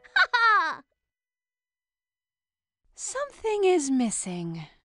 Ha! Something is missing.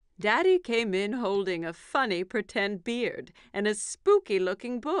 Daddy came in holding a funny pretend beard and a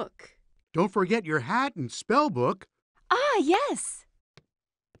spooky-looking book. Don't forget your hat and spell book. Ah, yes.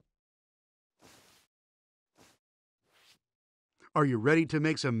 Are you ready to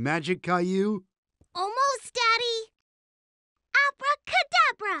make some magic, Caillou? Almost, Daddy.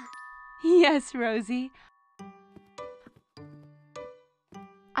 Abracadabra! Yes, Rosie.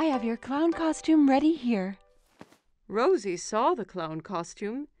 I have your clown costume ready here. Rosie saw the clown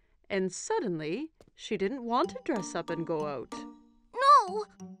costume, and suddenly she didn't want to dress up and go out. No!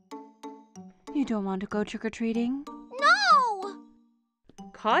 You don't want to go trick-or-treating? No!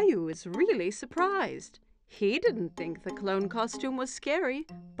 Caillou is really surprised. He didn't think the clown costume was scary,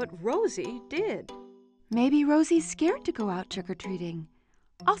 but Rosie did. Maybe Rosie's scared to go out trick-or-treating.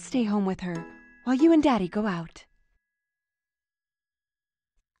 I'll stay home with her while you and Daddy go out.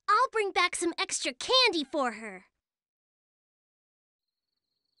 I'll bring back some extra candy for her.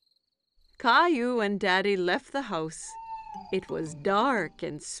 Caillou and Daddy left the house. It was dark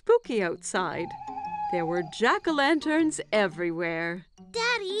and spooky outside. There were jack-o'-lanterns everywhere.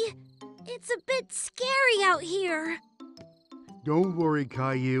 Daddy, it's a bit scary out here. Don't worry,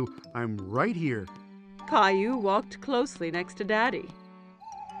 Caillou. I'm right here. Caillou walked closely next to Daddy.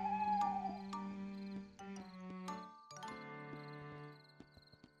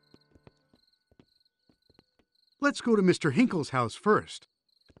 Let's go to Mr. Hinkle's house first.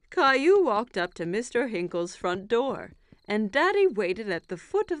 Caillou walked up to Mr. Hinkle's front door, and Daddy waited at the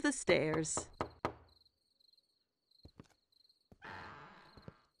foot of the stairs.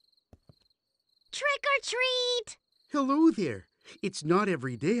 Trick or treat! Hello there. It's not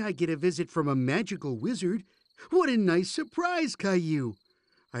every day I get a visit from a magical wizard. What a nice surprise, Caillou.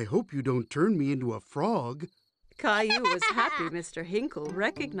 I hope you don't turn me into a frog. Caillou was happy Mr. Hinkle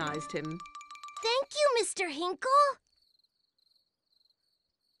recognized him. Thank you, Mr. Hinkle.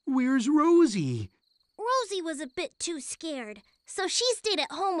 Where's Rosie? Rosie was a bit too scared, so she stayed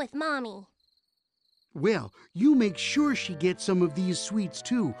at home with Mommy. Well, you make sure she gets some of these sweets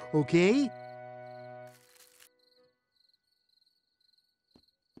too, okay?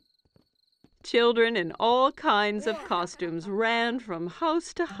 Children in all kinds of costumes ran from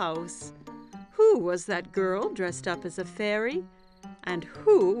house to house. Who was that girl dressed up as a fairy? And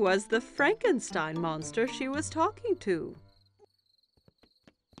who was the Frankenstein monster she was talking to?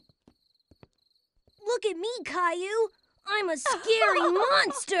 Look at me, Caillou. I'm a scary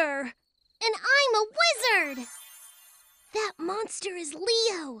monster. And I'm a wizard. That monster is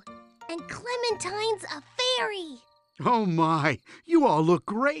Leo. And Clementine's a fairy. Oh my, you all look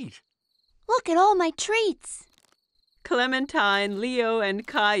great. Look at all my treats. Clementine, Leo, and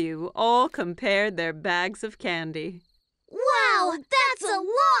Caillou all compared their bags of candy. Wow, that's a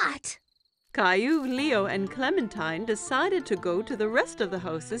lot! Caillou, Leo, and Clementine decided to go to the rest of the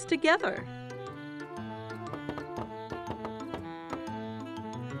houses together.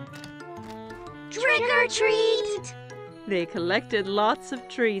 Trick or treat! They collected lots of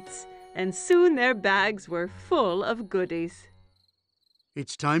treats, and soon their bags were full of goodies.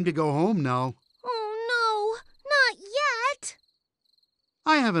 It's time to go home now. Oh no, not yet!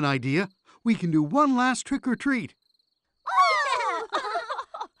 I have an idea. We can do one last trick or treat.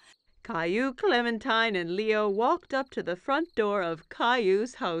 Caillou, Clementine, and Leo walked up to the front door of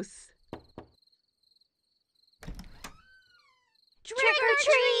Caillou's house. Trick or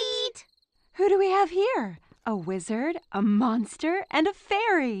treat! Who do we have here? A wizard, a monster, and a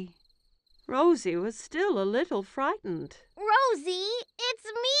fairy. Rosie was still a little frightened. Rosie, it's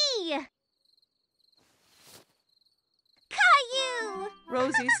me! Caillou!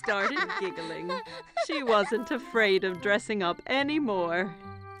 Rosie started giggling. She wasn't afraid of dressing up anymore.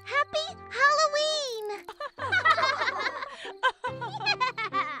 Happy